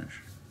of the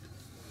finish.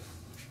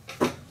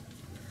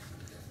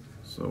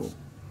 So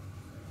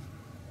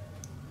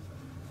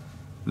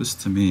this,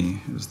 to me,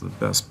 is the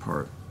best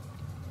part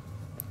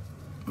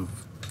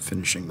of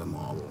finishing the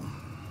model.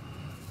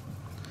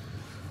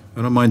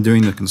 I don't mind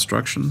doing the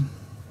construction,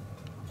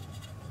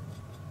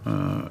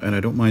 and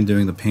I don't mind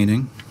doing the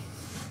painting,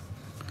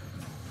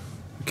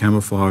 the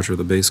camouflage or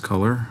the base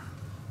color,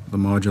 the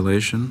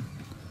modulation,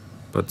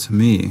 but to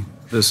me,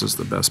 this is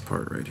the best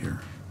part right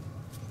here.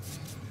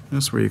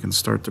 That's where you can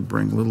start to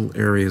bring little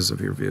areas of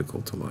your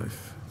vehicle to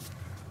life.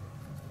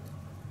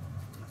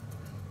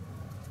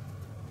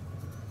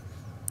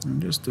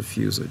 And just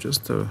diffuse it,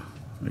 just to,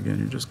 again,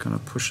 you're just kind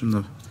of pushing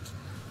the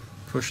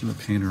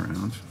paint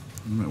around.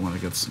 You might want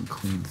to get some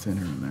clean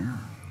thinner in there.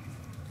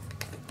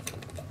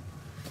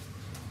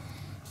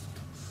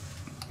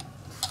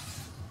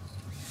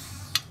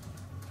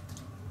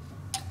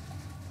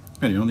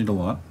 And you don't need a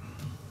lot,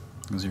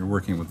 because you're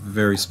working with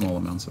very small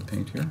amounts of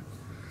paint here.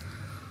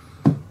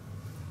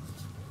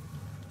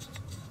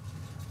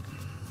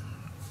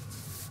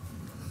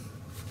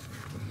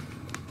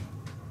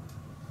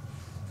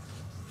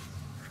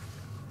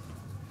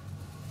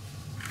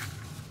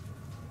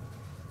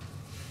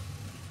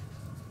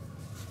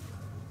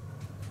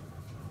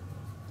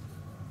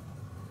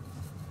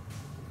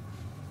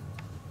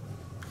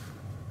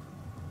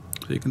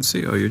 So you can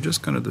see, oh, you're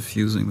just kind of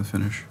diffusing the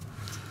finish.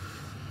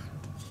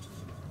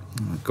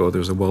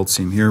 There's a weld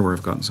seam here where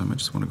I've gotten some. I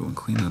just want to go and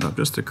clean that up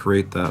just to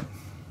create that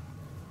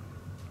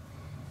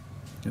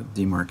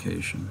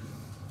demarcation.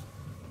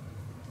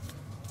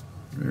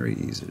 Very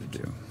easy to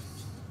do.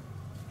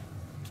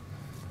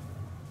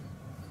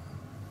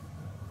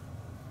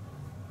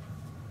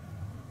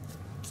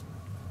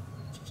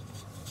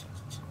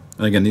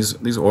 And again,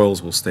 these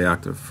oils will stay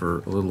active for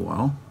a little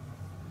while.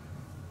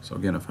 So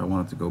again, if I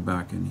wanted to go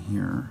back in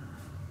here,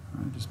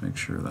 I just make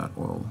sure that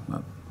oil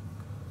not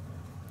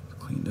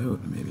cleaned out,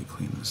 and maybe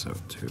clean this out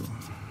too,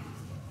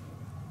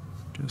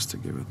 just to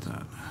give it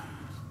that.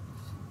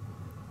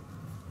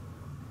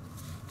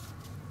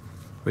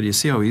 But you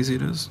see how easy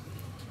it is?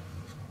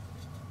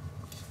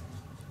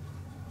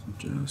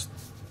 Just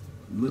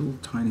little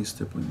tiny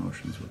stippling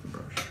motions with the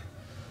brush,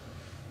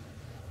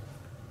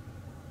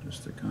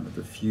 just to kind of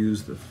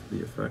diffuse the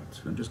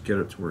effect and just get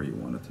it to where you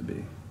want it to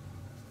be.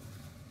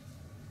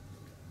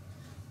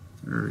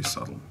 Very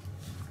subtle.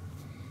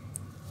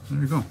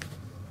 There you go.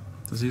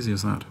 It's as easy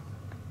as that.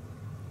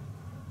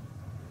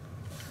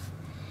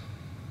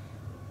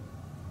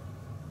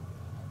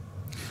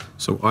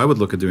 So I would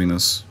look at doing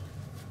this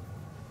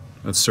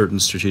at certain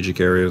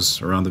strategic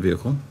areas around the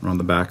vehicle, around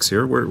the backs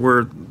here,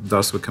 where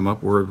dust would come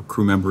up, where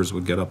crew members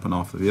would get up and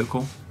off the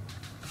vehicle.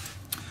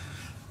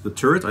 The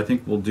turret, I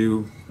think we'll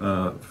do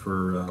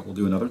we'll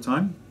do another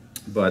time,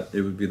 but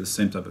it would be the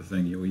same type of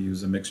thing. You will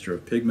use a mixture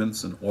of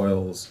pigments and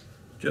oils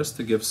just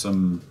to give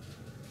some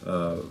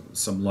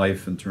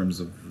life in terms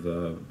of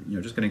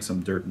just getting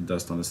some dirt and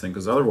dust on this thing.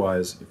 Because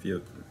otherwise, if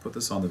you put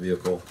this on the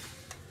vehicle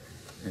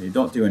and you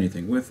don't do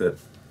anything with it,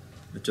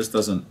 it just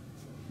doesn't,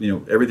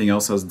 everything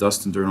else has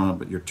dust and dirt on it,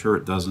 but your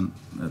turret doesn't.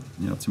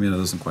 To me, that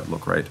doesn't quite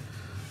look right.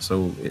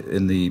 So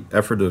in the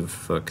effort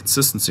of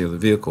consistency of the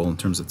vehicle in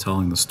terms of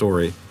telling the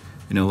story,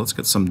 let's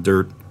get some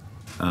dirt,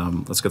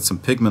 let's get some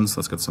pigments,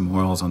 let's get some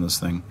oils on this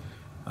thing.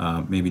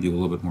 Maybe do a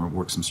little bit more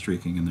work, some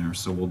streaking in there.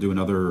 So we'll do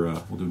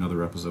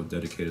another episode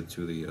dedicated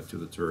to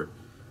the turret,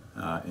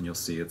 and you'll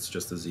see it's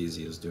just as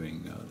easy as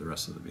doing the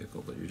rest of the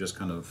vehicle. But you're just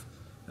kind of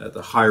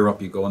the higher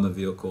up you go in the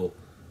vehicle,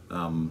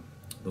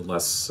 the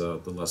less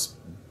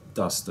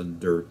dust and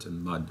dirt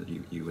and mud that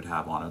you would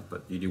have on it.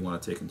 But you do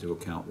want to take into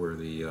account where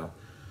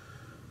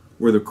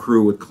the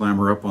crew would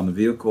clamber up on the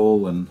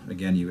vehicle, and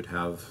again you would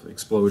have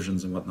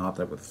explosions and whatnot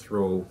that would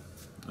throw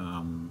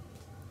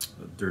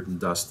dirt and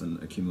dust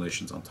and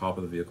accumulations on top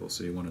of the vehicle.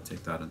 So you want to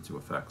take that into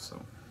effect.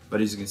 So,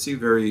 but as you can see,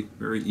 very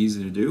very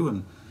easy to do,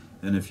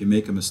 and if you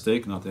make a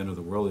mistake, not the end of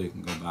the world. You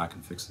can go back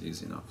and fix it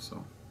easy enough.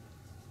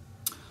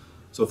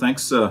 So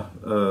thanks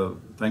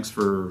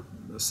for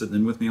sitting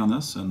in with me on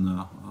this, and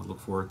I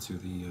look forward to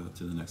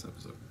the next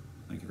episode.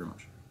 Thank you very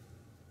much.